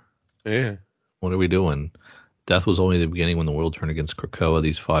there. Yeah. What are we doing? Death was only the beginning. When the world turned against Krakoa,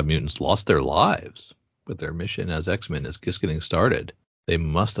 these 5 mutants lost their lives, but their mission as X-Men is just getting started. They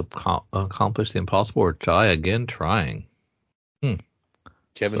must accomplish the impossible or die again trying.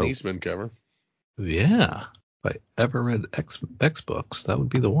 Kevin Eastman cover. Yeah. If I ever read X books, that would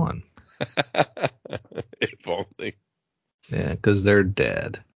be the one. If only. Yeah, because they're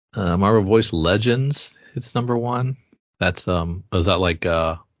dead. Marvel Voice Legends hits #1. That's is that like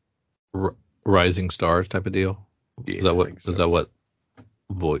Rising Stars type of deal? Yeah, Is that what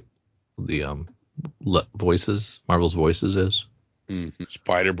Voices, Marvel's Voices is? Mm-hmm.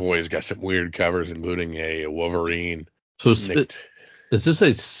 Spider Boy's got some weird covers, including a Wolverine. So is this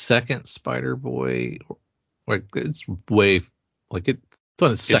a second Spider Boy? Like it's way like it's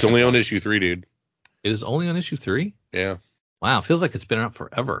on its second. It's only on issue 3, dude. It is only on issue 3? Yeah. Wow, it feels like it's been out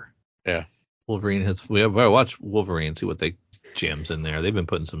forever. Yeah. Wolverine has. We have watch Wolverine, see what they jams in there. They've been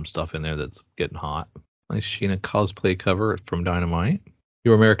putting some stuff in there that's getting hot. Nice Sheena cosplay cover from Dynamite.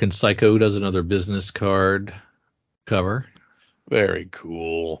 Your American Psycho does another business card cover. Very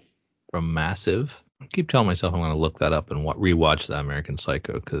cool. From Massive. I keep telling myself I'm going to look that up and rewatch that American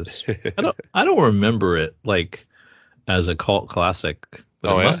Psycho because I don't remember it like as a cult classic.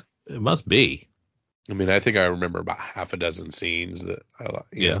 But it must be. I mean, I think I remember about half a dozen scenes that I like.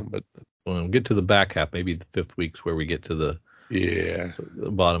 But when we get to the back half, maybe the 5th week's where we get to the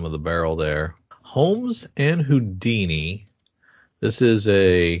bottom of the barrel there. Holmes and Houdini. This is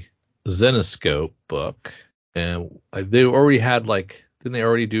a Zenescope book, and they already had didn't they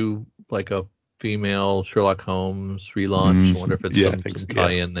already do like a female Sherlock Holmes relaunch? I wonder if it's some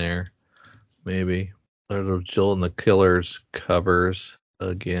tie in there. Maybe. There's Jill and the Killers covers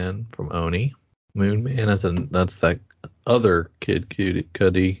again from Oni. Moon Man, that's that other Kid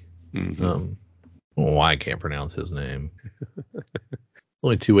Cudi. Why I can't pronounce his name.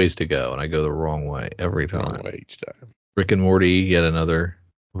 Only 2 ways to go, and I go the wrong way every time. Wrong way each time. Rick and Morty, yet another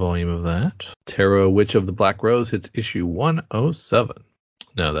volume of that. Tarot Witch of the Black Rose hits issue 107.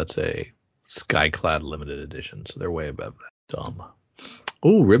 No, that's a Skyclad limited edition, so they're way above that. Dumb.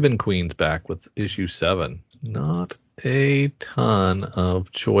 Oh, Ribbon Queen's back with issue 7. Not a ton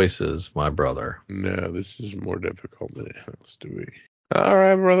of choices, my brother. No, this is more difficult than it has to be. All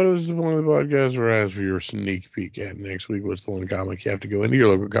right, brother, this is one of the podcasts where I ask for your sneak peek at next week. What's the one comic you have to go into your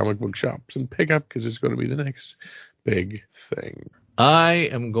local comic book shops and pick up because it's going to be the next big thing? I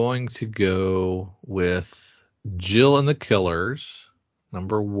am going to go with Jill and the Killers,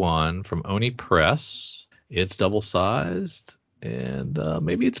 #1 from Oni Press. It's double-sized, and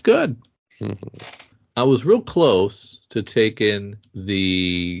maybe it's good. I was real close to taking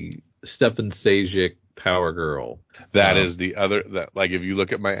the Stefan Sajic Power Girl. That is the other, that like if you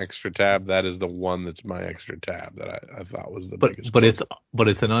look at my extra tab, that is the one that's my extra tab that I thought was the biggest. But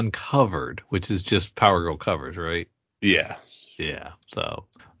it's an uncovered, which is just Power Girl covers, right? Yeah. Yeah. So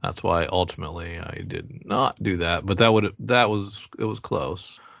that's why ultimately I did not do that. But it was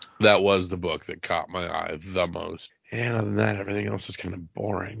close. That was the book that caught my eye the most. And other than that, everything else is kind of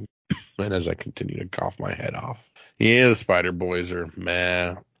boring. And as I continue to cough my head off. Yeah, the Spider Boys are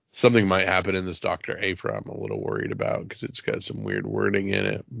meh. Something might happen in this Dr. Aphra I'm a little worried about because it's got some weird wording in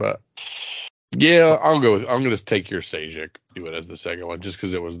it. But yeah, I'm going to take your Sajic, do it as the second one, just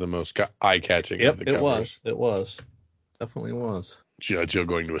because it was the most eye-catching of the covers. It was. Definitely was. Jill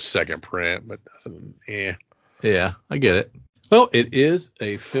going to a second print, but nothing. Yeah, I get it. Well, it is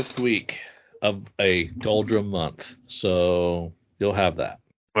a 5th week of a doldrum month, so you'll have that.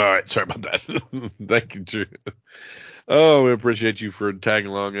 All right, sorry about that. Thank you, Drew. Oh, we appreciate you for tagging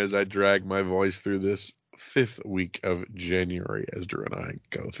along as I drag my voice through this 5th week of January as Drew and I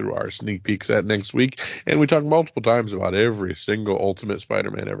go through our sneak peeks at next week. And we talk multiple times about every single Ultimate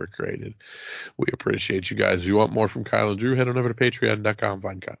Spider-Man ever created. We appreciate you guys. If you want more from Kyle and Drew, head on over to patreon.com,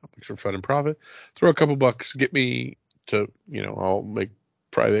 find comics for fun and profit. Throw a couple bucks, get me to, I'll make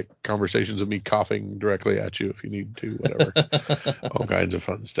private conversations of me coughing directly at you if you need to, whatever. All kinds of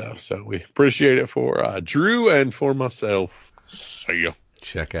fun stuff. So we appreciate it for Drew and for myself. See ya.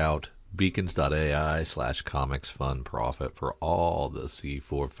 Check out beacons.ai/comicsfunprofit for all the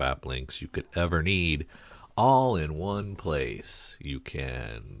C4 FAP links you could ever need, all in one place. You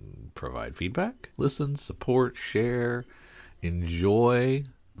can provide feedback, listen, support, share, enjoy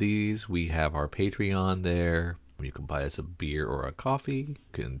these. We have our Patreon there. You can buy us a beer or a coffee. You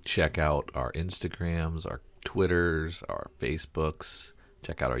can check out our Instagrams, our Twitters, our Facebooks.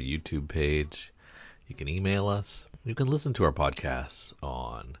 Check out our YouTube page. You can email us. You can listen to our podcasts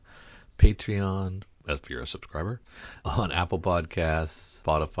on Patreon, if you're a subscriber, on Apple Podcasts,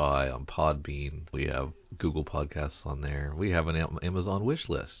 Spotify, on Podbean. We have Google Podcasts on there. We have an Amazon wish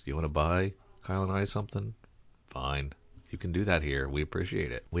list. You want to buy Kyle and I something? Fine. You can do that here. We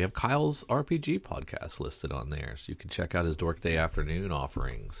appreciate it. We have Kyle's RPG podcast listed on there, so you can check out his Dork Day Afternoon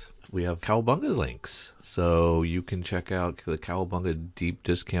offerings. We have Cowabunga links, so you can check out the Cowabunga Deep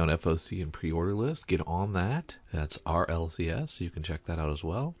Discount FOC and pre-order list. Get on that. That's RLCS, so you can check that out as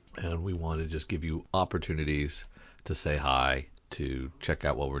well. And we want to just give you opportunities to say hi, to check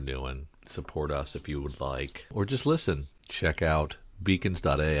out what we're doing, support us if you would like, or just listen. Check out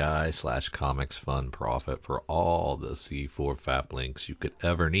beacons.ai/comicsfunprofit for all the C4 FAP links you could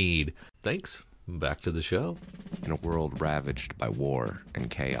ever need. Thanks. Back to the show. In a world ravaged by war and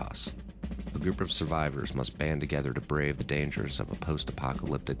chaos, a group of survivors must band together to brave the dangers of a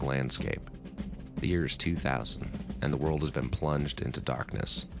post-apocalyptic landscape. The year is 2000, and the world has been plunged into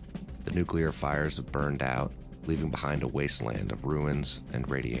darkness. The nuclear fires have burned out, leaving behind a wasteland of ruins and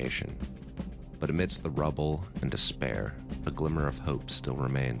radiation. But amidst the rubble and despair, a glimmer of hope still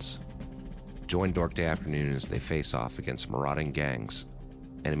remains. Join Dork Day Afternoon as they face off against marauding gangs,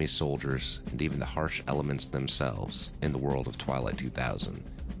 enemy soldiers, and even the harsh elements themselves in the world of Twilight 2000.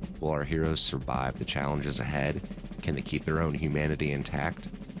 Will our heroes survive the challenges ahead? Can they keep their own humanity intact?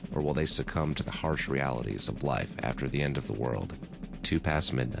 Or will they succumb to the harsh realities of life after the end of the world? 2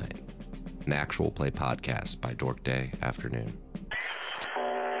 past midnight. An actual play podcast by Dork Day Afternoon.